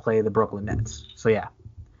seed and play the Brooklyn Nets. So yeah,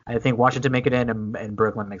 I think Washington make it in and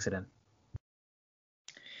Brooklyn makes it in.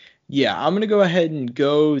 Yeah, I'm going to go ahead and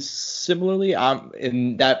go similarly.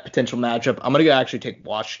 In that potential matchup, I'm going to actually take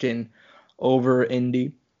Washington over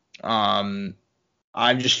Indy.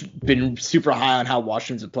 I've just been super high on how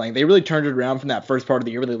Washington's been playing. They really turned it around from that first part of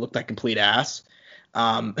the year where they looked like complete ass.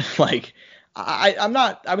 I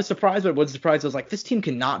was surprised, but I wasn't surprised. I was like, this team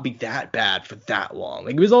cannot be that bad for that long.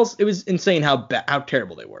 Like it was insane how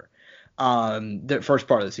terrible they were. The first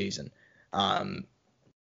part of the season.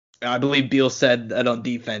 I believe Beal said that on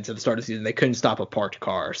defense at the start of the season they couldn't stop a parked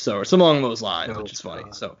car, so something along those lines, which is funny.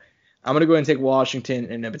 So I'm gonna go ahead and take Washington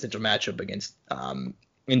in a potential matchup against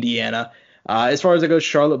Indiana. As far as it goes,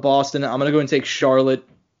 Charlotte, Boston, I'm gonna go ahead and take Charlotte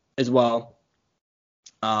as well.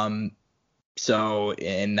 So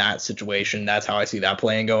in that situation, that's how I see that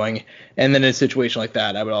playing going. And then in a situation like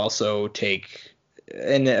that, I would also take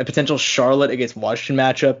in a potential Charlotte against Washington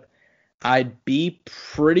matchup. I'd be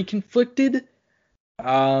pretty conflicted.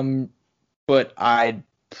 But I'd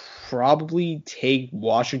probably take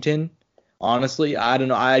Washington. Honestly, I don't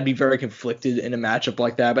know. I'd be very conflicted in a matchup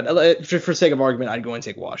like that. But for sake of argument, I'd go and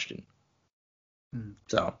take Washington.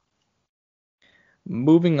 So,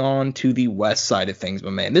 moving on to the West side of things, my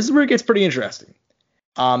man. This is where it gets pretty interesting.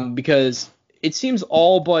 Because it seems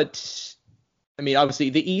all but, I mean, obviously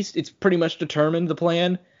the East, it's pretty much determined the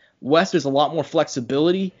plan. West, there's a lot more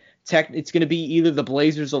flexibility. It's going to be either the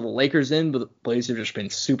Blazers or the Lakers in, but the Blazers have just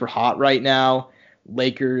been super hot right now.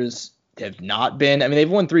 Lakers have not been. I mean, they've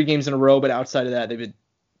won 3 games in a row, but outside of that,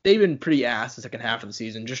 they've been pretty ass the second half of the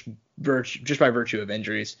season, just by virtue of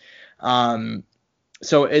injuries.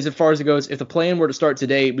 So as far as it goes, if the plan were to start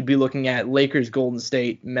today, we'd be looking at Lakers, Golden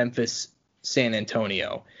State, Memphis, San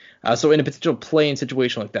Antonio. So in a potential play-in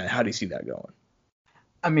situation like that, how do you see that going?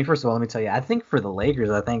 I mean, first of all, let me tell you, I think for the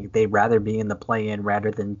Lakers, I think they'd rather be in the play-in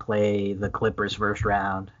rather than play the Clippers first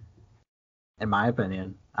round, in my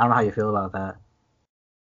opinion. I don't know how you feel about that.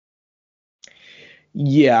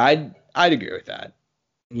 Yeah, I'd agree with that.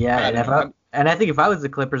 Yeah, and I think if I was the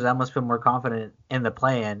Clippers, I almost feel more confident in the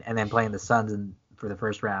play-in and then playing the Suns for the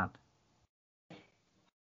first round.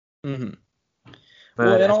 Mm-hmm.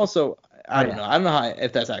 Well, and also, I don't know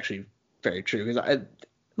if that's actually very true, because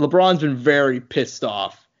LeBron's been very pissed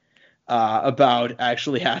off about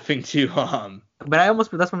actually having to. But that's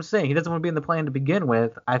what I'm saying. He doesn't want to be in the play-in to begin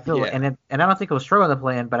with. I feel, and I don't think he'll struggle in the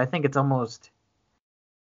play-in, but I think it's almost.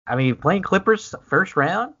 I mean, playing Clippers first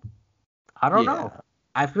round, I don't know.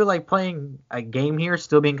 I feel like playing a game here,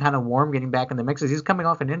 still being kind of warm, getting back in the mix. He's coming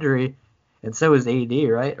off an injury, and so is AD,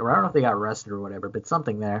 right? Or I don't know if they got rested or whatever, but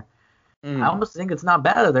something there. I almost think it's not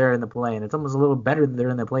bad that they're in the play-in. It's almost a little better that they're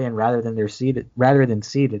in the play-in rather than seeded.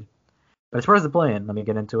 But as far as the play-in, let me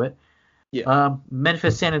get into it. Yeah.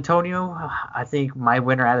 Memphis, San Antonio. I think my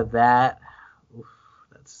winner out of that.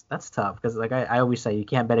 That's tough because, like I always say, you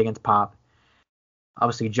can't bet against Pop.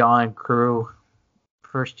 Obviously, John, crew,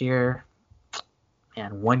 first year,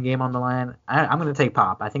 and one game on the line. I'm going to take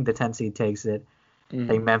Pop. I think the 10 seed takes it. I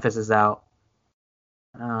think Memphis is out.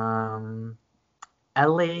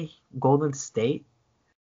 LA, Golden State.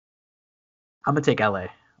 I'm going to take LA,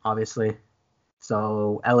 obviously.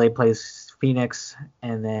 So LA plays Phoenix,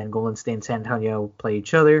 and then Golden State and San Antonio play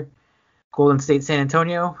each other. Golden State, San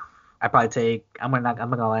Antonio. I probably take. I'm not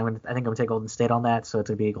gonna lie. I think I'm gonna take Golden State on that. So it's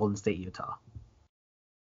gonna be Golden State, Utah.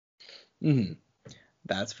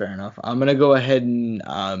 That's fair enough. I'm gonna go ahead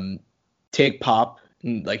and take Pop,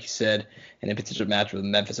 like you said, in a potential match with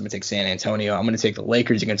Memphis. I'm gonna take San Antonio. I'm gonna take the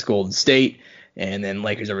Lakers against Golden State, and then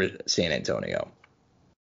Lakers over San Antonio.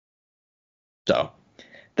 So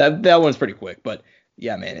that one's pretty quick, but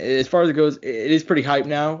yeah, man. As far as it goes, it is pretty hype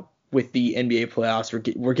now with the NBA playoffs.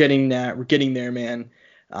 We're getting that. We're getting there, man.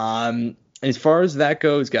 And as far as that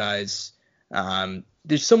goes, guys,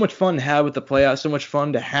 there's so much fun to have with the playoffs. So much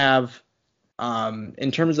fun to have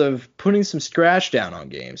in terms of putting some scratch down on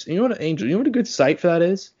games. You know what, Angel? You know what a good site for that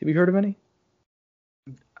is? Have you heard of any?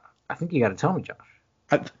 I think you got to tell me, Josh.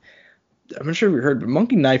 I'm not sure if you heard, but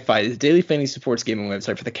Monkey Knife Fight is a daily fantasy sports gaming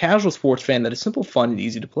website for the casual sports fan that is simple, fun, and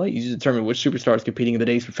easy to play. Easy to determine which superstars competing in the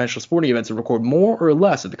day's professional sporting events and record more or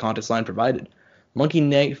less of the contest line provided. Monkey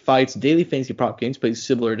Knife Fight's daily fantasy prop games play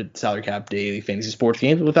similar to salary cap daily fantasy sports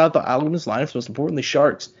games, but without the algorithm's lineups, most importantly,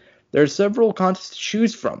 sharks. There are several contests to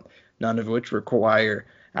choose from, none of which require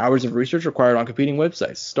hours of research required on competing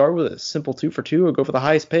websites. Start with a simple 2 for 2 or go for the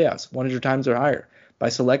highest payouts, 100 times or higher, by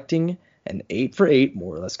selecting an 8 for 8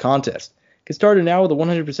 more or less contest. Get started now with a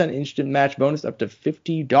 100% instant match bonus up to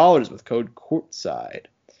 $50 with code COURTSIDE.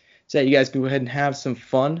 So yeah, you guys can go ahead and have some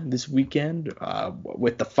fun this weekend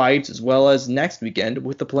with the fights, as well as next weekend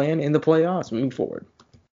with the plan in the playoffs moving forward.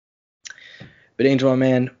 But Angel, my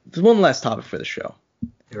man, there's one last topic for the show.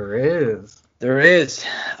 There is.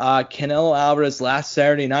 Canelo Alvarez last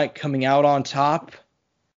Saturday night coming out on top,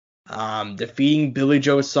 defeating Billy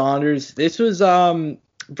Joe Saunders. This was a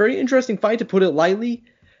very interesting fight, to put it lightly.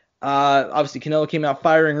 Obviously, Canelo came out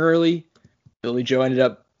firing early. Billy Joe ended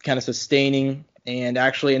up kind of sustaining and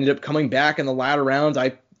actually ended up coming back in the latter rounds.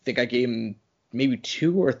 I think I gave him maybe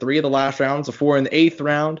 2 or 3 of the last rounds, a 4 in the 8th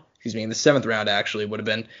round. In the 7th round actually would have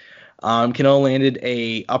been. Canelo landed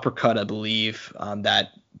a uppercut, I believe, that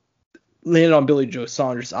landed on Billy Joe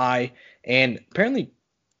Saunders' eye, and apparently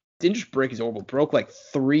didn't just break his orbital, broke like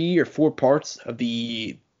 3 or 4 parts of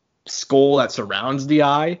the skull that surrounds the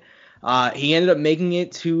eye. He ended up making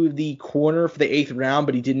it to the corner for the 8th round,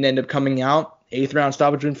 but he didn't end up coming out. 8th round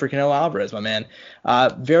stoppage win for Canelo Alvarez, my man.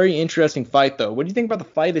 Very interesting fight, though. What do you think about the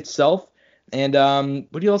fight itself? And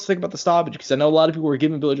what do you also think about the stoppage? Because I know a lot of people were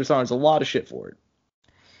giving Billy Joe Saunders a lot of shit for it.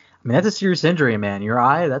 I mean, that's a serious injury, man. Your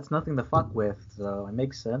eye, that's nothing to fuck with. So it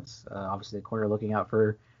makes sense. Obviously, the corner looking out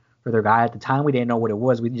for their guy. At the time, we didn't know what it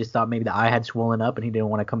was. We just thought maybe the eye had swollen up and he didn't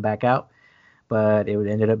want to come back out. But it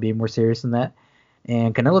ended up being more serious than that.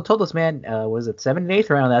 And Canelo told us, man, was it 7th and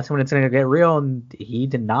 8th round? That's when it's going to get real. And he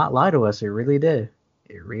did not lie to us. It really did.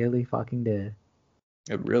 It really fucking did.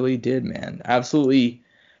 It really did, man. Absolutely.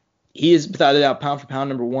 He is, without a doubt, pound for pound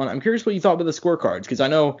number 1. I'm curious what you thought about the scorecards, because I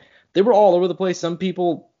know they were all over the place. Some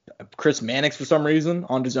people, Chris Mannix, for some reason,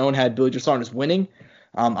 on his own, had Billy Joe Saunders winning.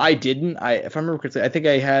 I didn't. If I remember correctly, I think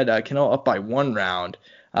I had Canelo up by 1 round.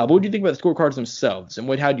 What do you think about the scorecards themselves,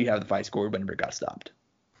 and how do you have the fight scored whenever it got stopped?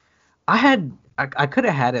 I could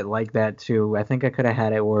have had it like that too. I think I could have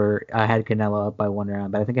had it where I had Canelo up by 1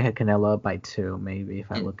 round, but I think I had Canelo up by 2, maybe, if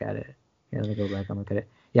I look at it. Yeah, let me go back and look at it.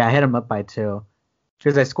 Yeah, I had him up by 2.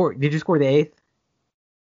 Because I scored. Did you score the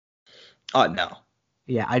 8th? No.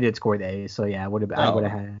 Yeah, I did score the 8th, so yeah, I would have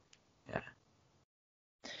had it. Yeah.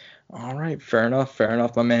 All right, fair enough,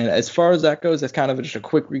 my man. As far as that goes, that's kind of just a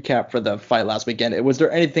quick recap for the fight last weekend. Was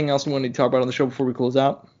there anything else you wanted to talk about on the show before we close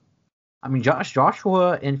out? I mean,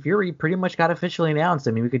 Joshua and Fury pretty much got officially announced.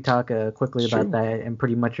 I mean, we could talk quickly about that and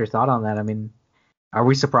pretty much your thought on that. I mean, are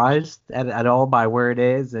we surprised at all by where it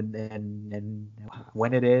is and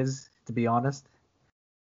when it is, to be honest?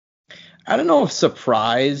 I don't know if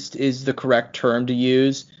surprised is the correct term to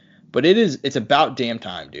use, but it's about damn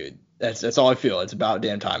time, dude. That's all I feel. It's about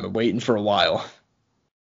damn time. I'm waiting for a while.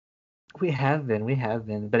 We have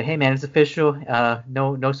been. But hey, man, it's official.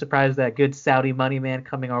 No surprise that good Saudi money, man,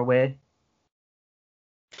 coming our way.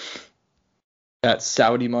 That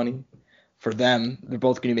Saudi money, for them, they're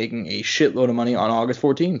both going to be making a shitload of money on August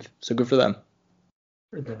 14th. So good for them.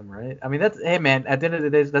 For them, right? I mean, hey, man, at the end of the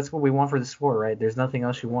day, that's what we want for the sport, right? There's nothing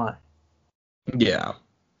else you want. Yeah.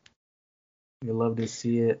 You love to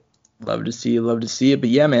see it. Love to see it. But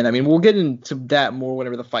yeah, man, I mean, we'll get into that more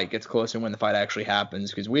whenever the fight gets closer and when the fight actually happens,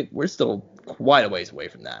 because we're still quite a ways away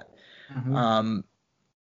from that. Mm-hmm.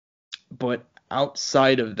 But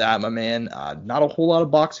outside of that, my man, not a whole lot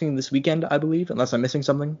of boxing this weekend, I believe, unless I'm missing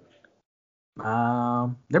something.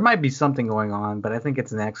 There might be something going on, but I think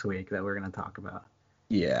it's next week that we're going to talk about.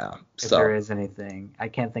 Yeah. If there is anything. I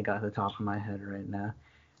can't think off the top of my head right now.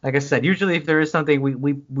 Like I said, usually if there is something,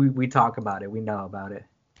 we talk about it. We know about it.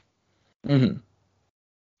 Mm-hmm.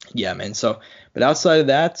 Yeah, man. But outside of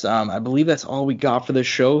that, I believe that's all we got for this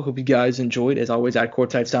show. Hope you guys enjoyed. As always, at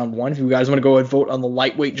Courtside Sound 1. If you guys want to go and vote on the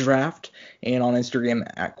lightweight draft, and on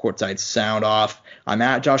Instagram at Courtside Sound Off. I'm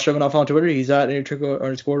at Josh Stroganoff on Twitter. He's at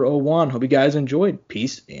 _01. Hope you guys enjoyed.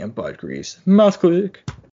 Peace and butt grease. Mouse click.